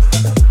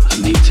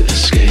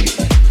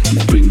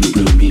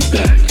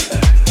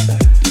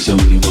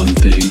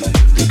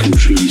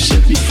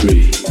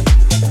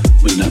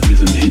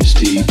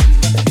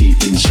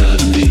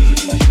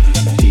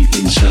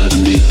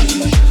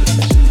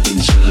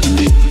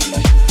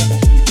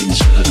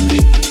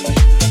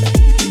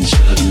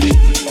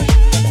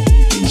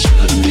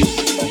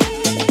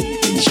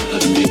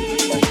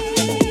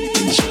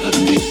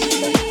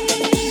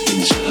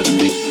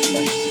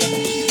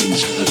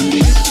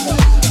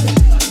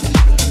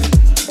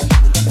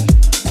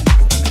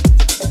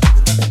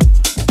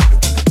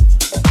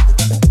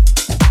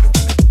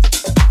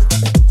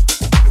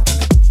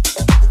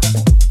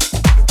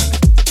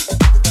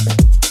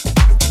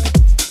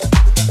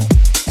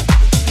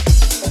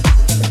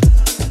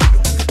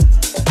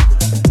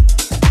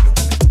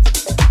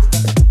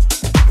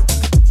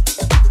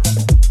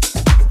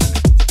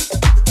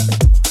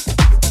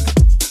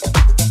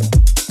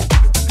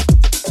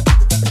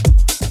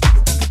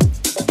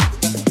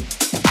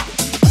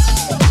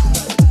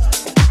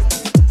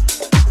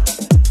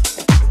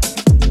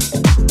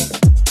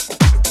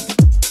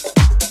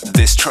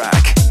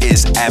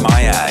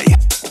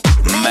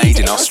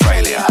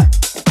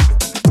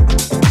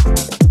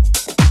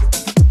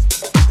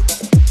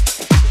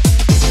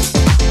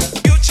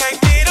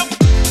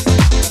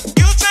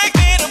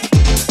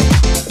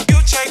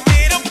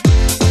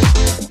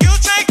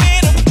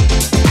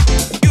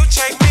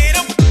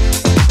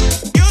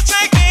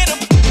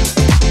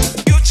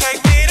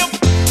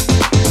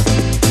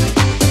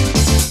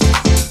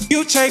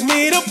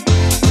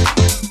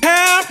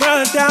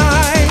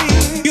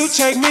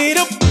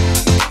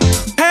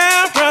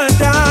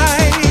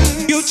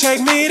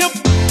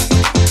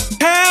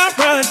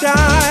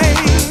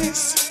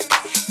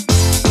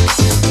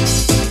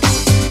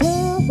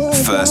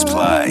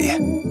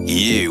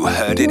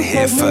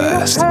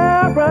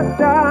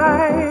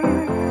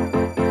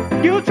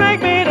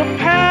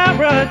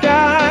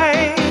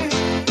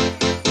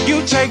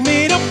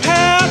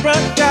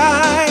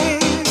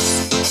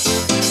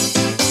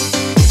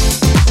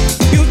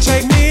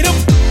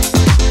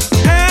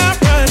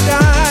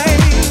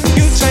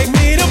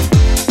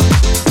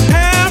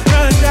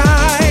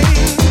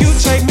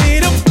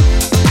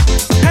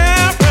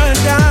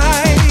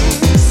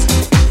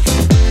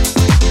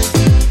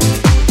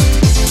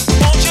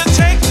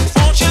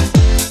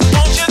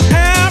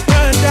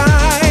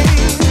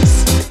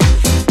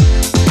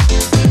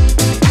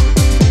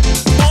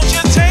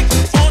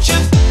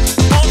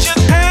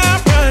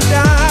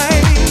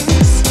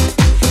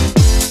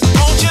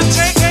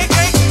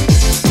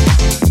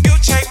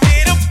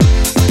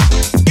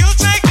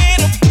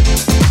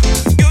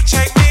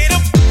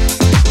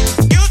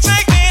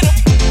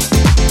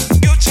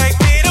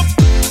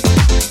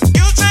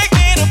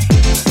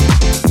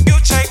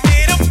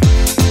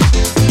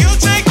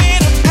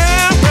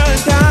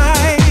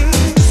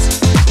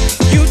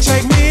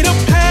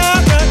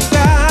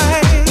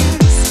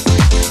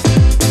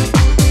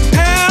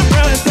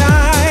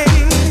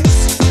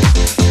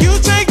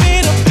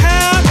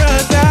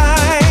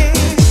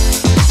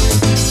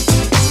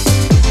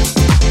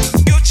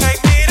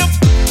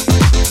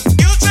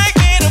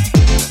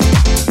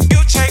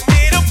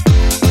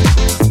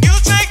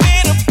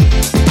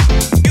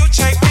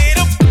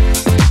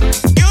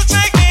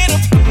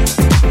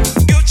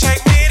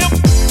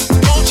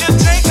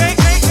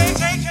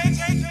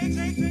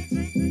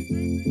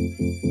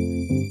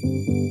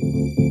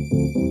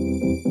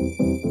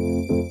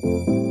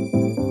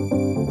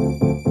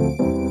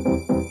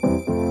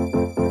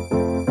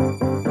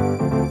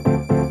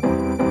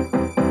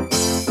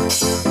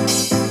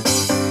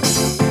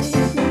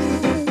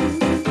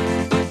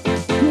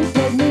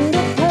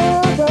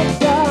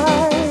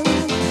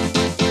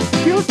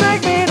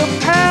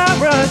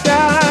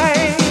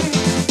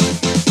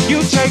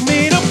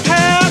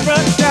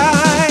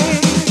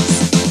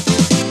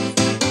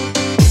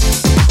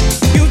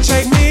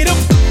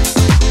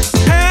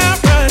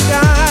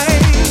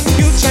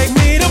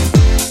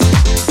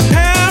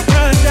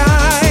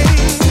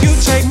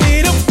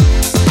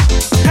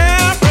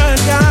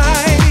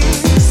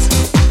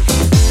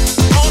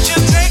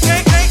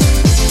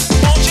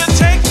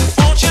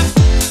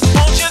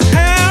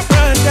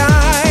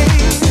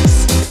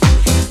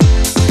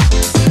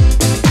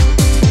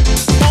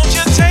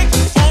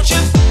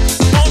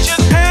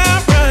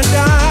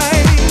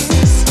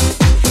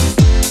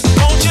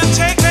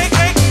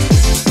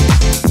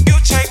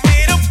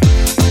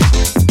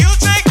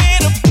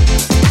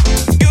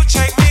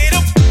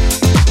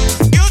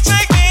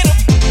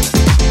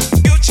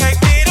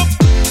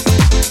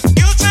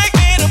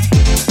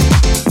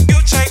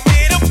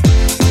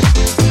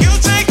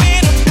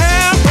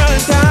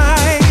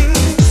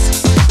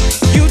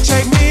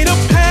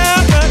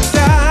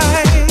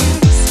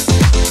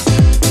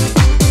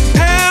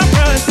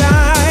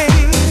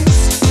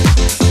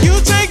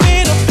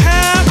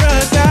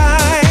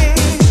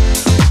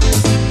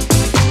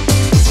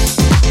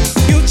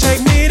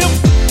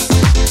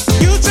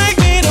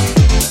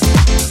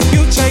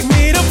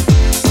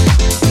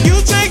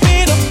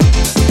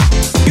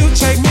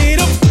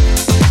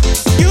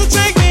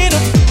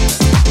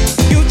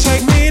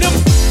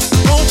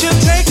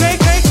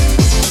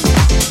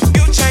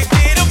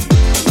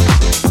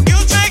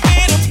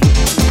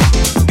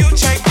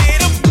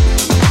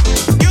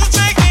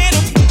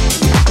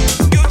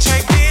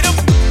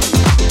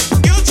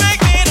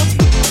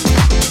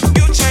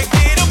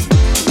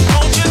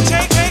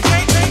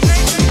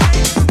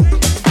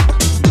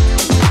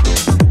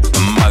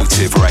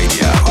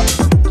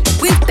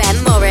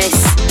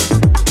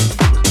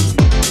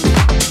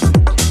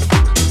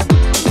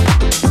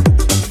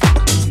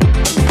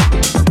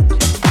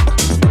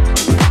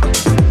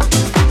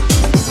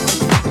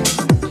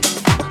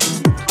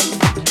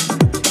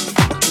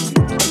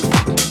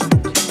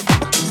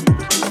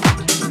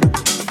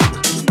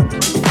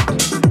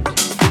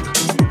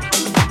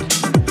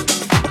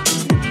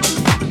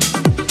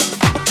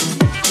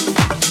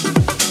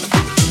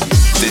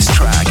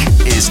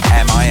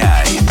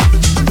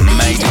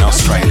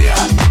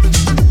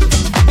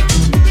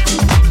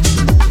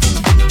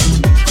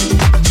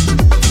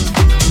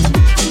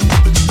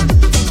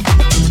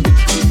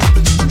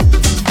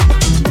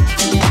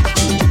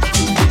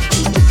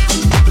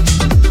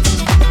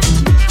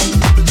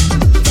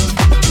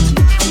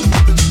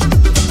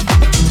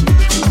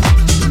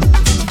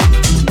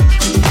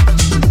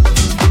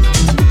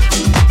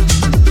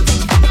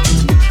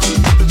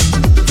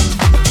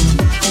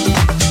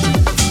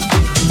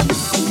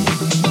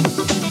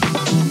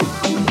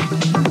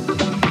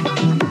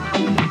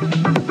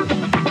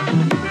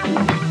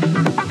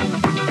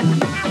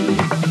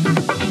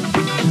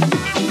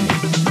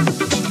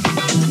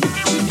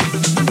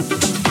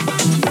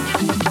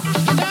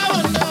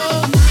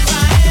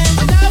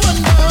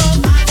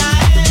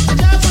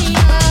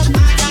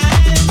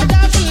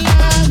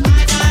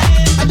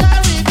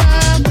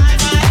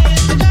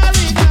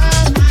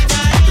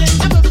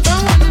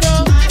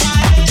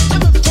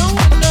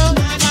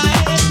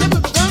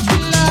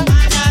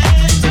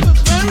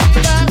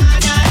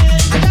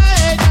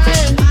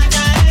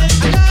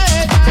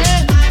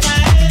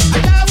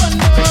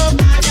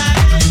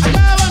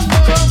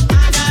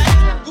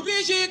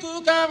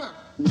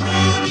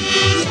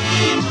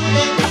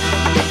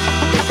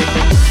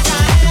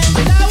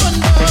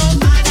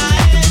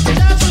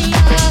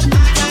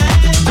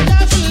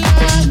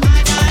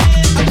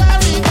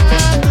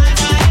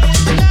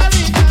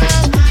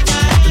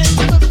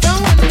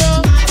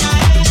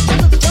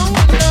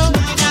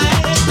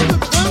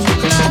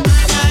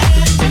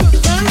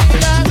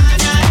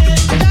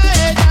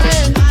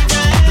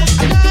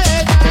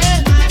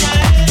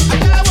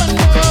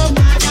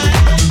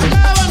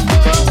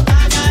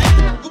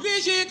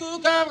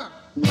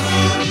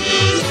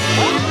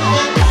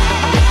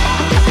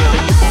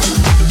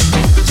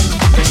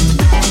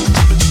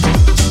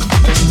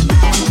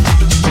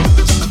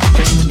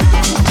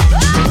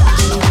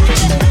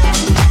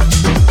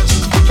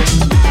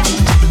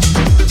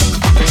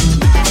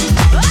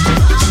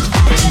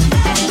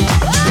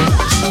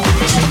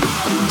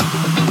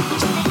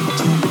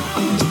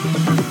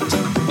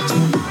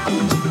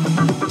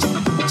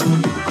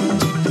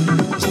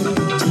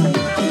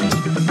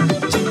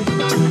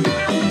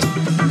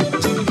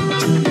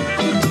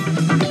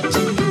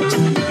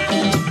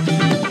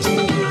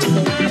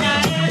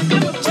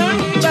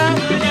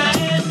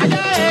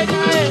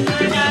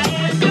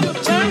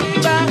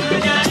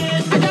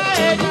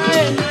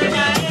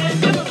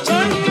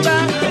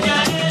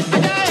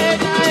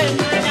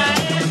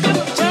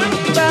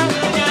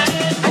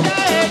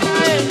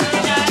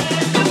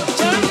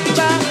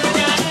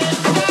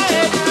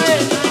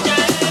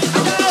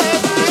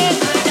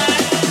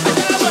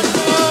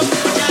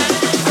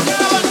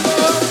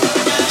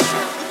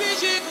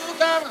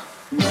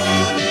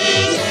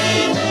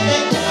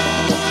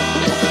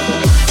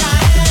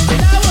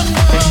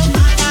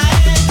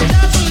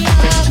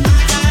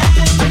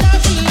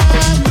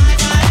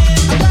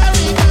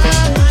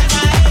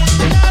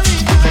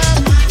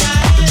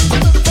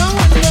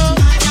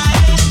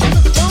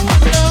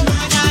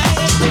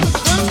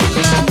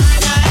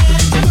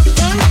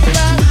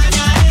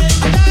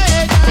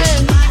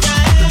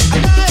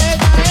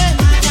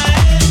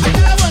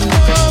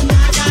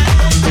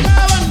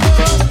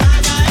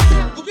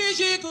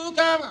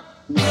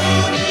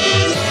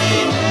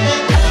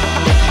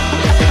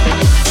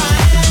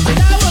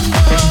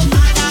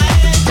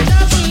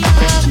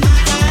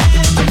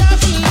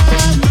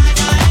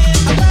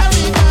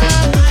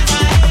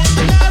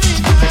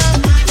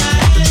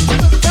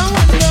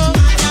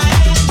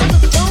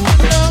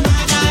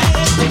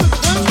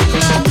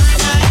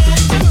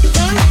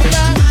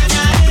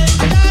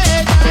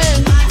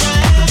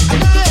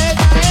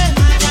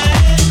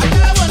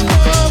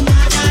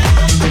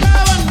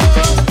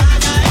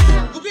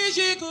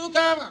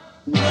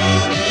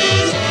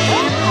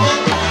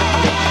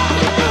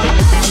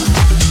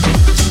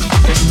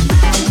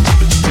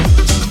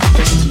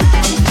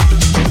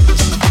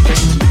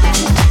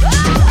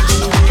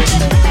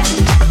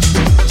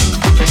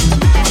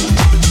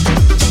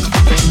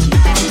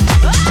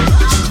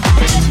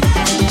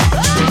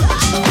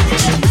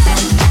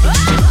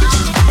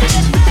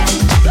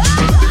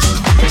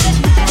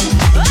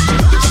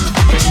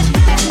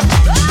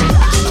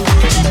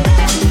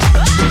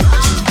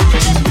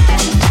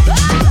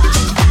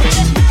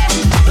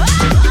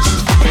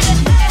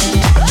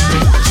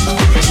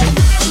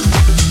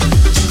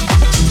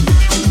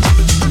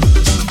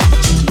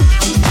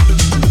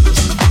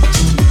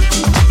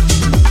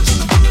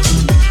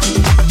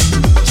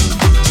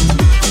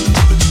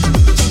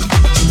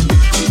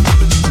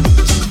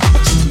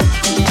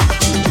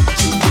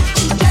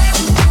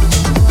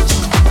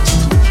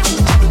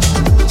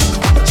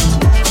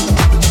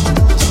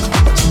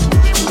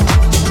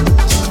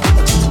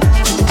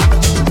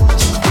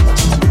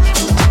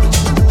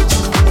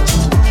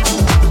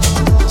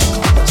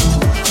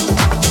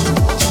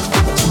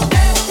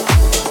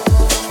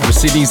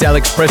 Sydney's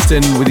Alex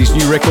Preston with his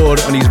new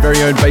record on his very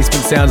own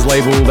Basement Sounds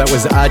label. That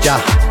was Aja.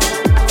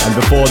 And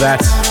before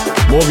that,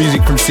 more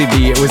music from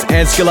Sydney. It was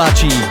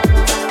Anscalachi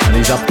and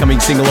his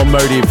upcoming single on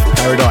Motive,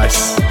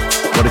 Paradise.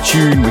 What a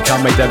tune. We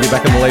can't make that be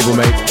back on the label,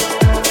 mate.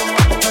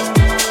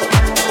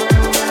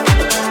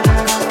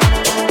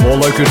 More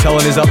local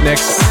talent is up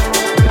next.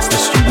 It's the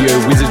studio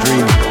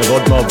wizardry of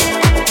Odd Mob,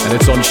 and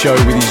it's on show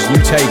with his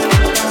new take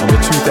on the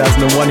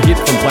 2001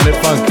 hit from Planet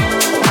Funk,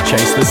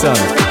 Chase the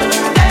Sun.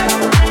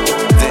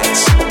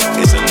 This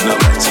is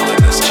another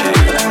timeless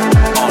tune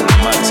on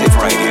Motive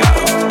Radio.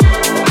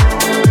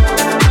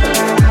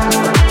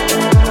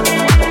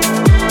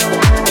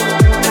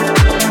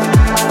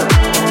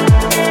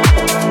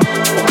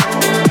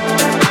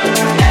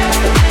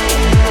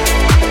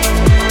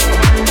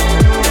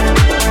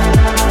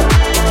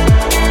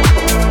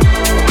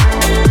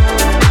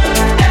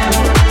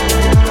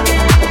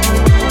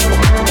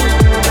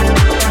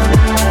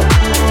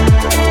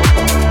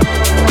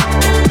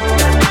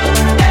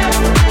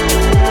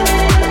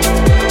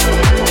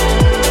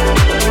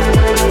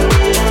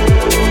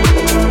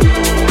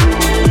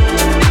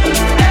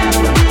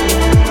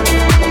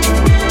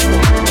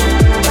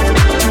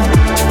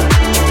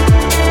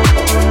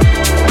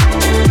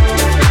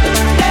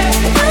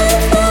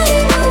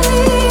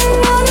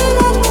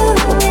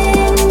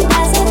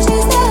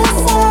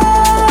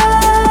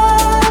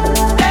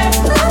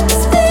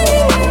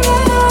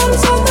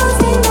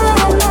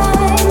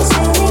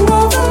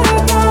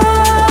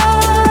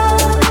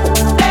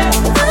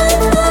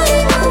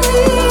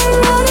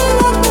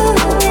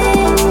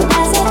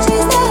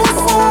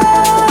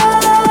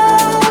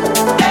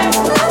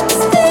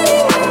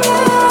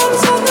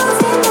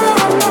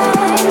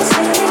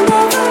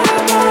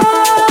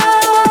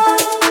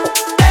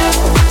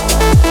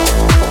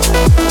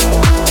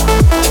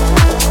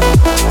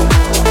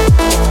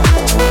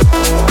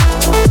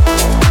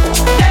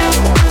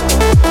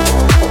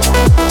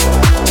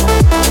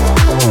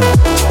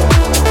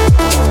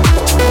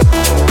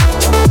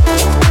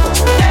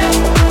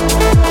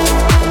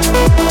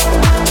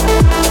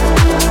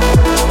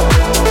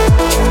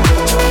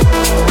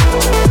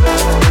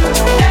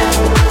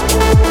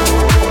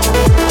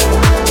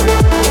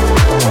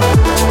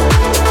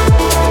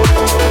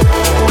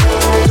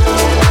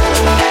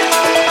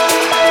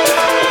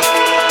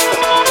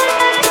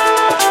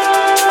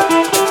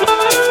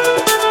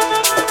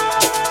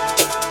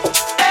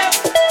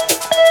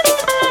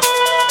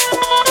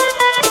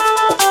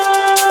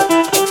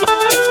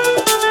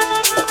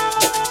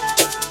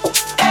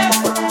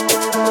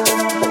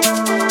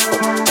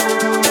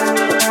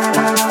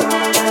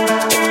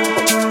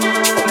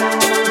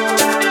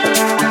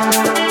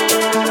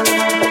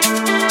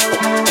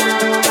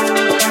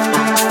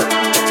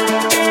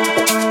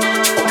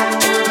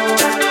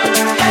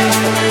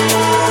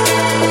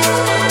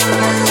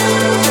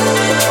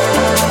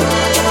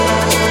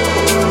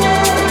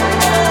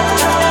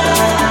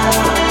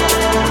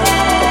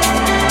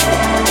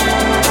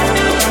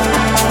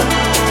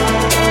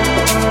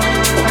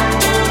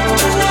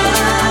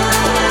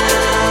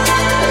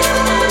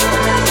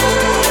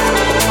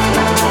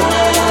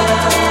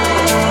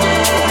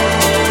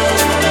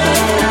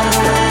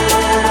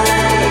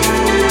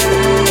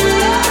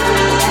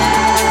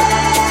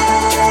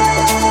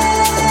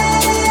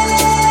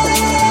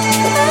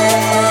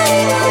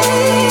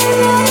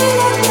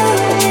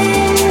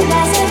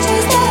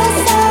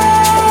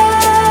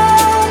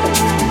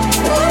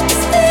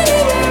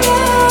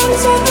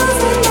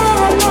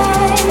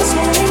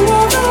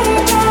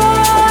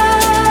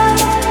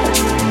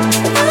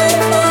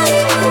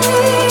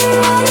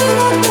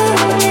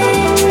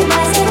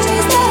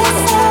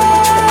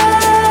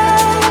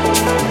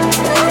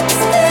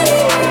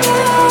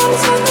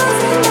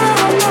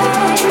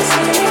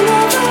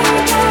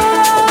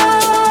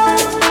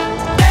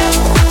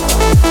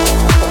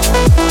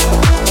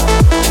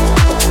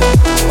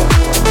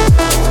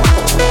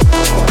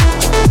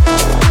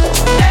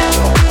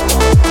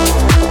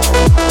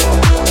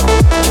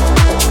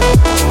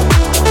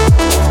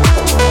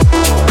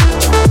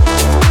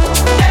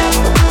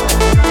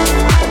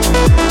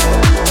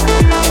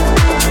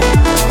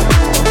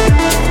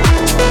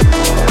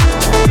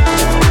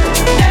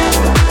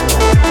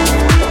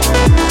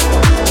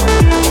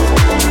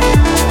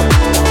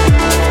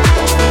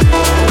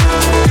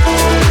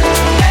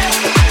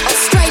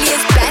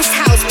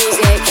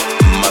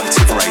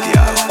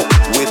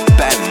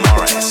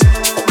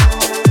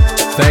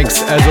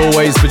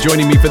 For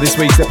joining me for this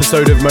week's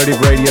episode of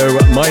Motive Radio.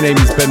 My name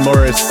is Ben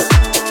Morris,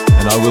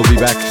 and I will be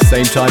back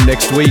same time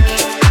next week.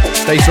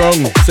 Stay strong.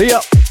 See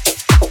ya.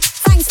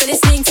 Thanks for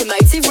listening to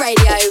Motive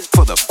Radio.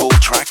 For the full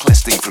track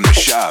listing from the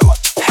show,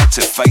 head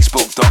to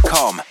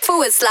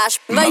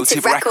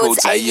facebook.com/Motive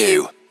Records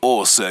AU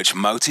or search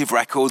Motive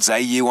Records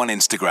AU on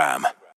Instagram.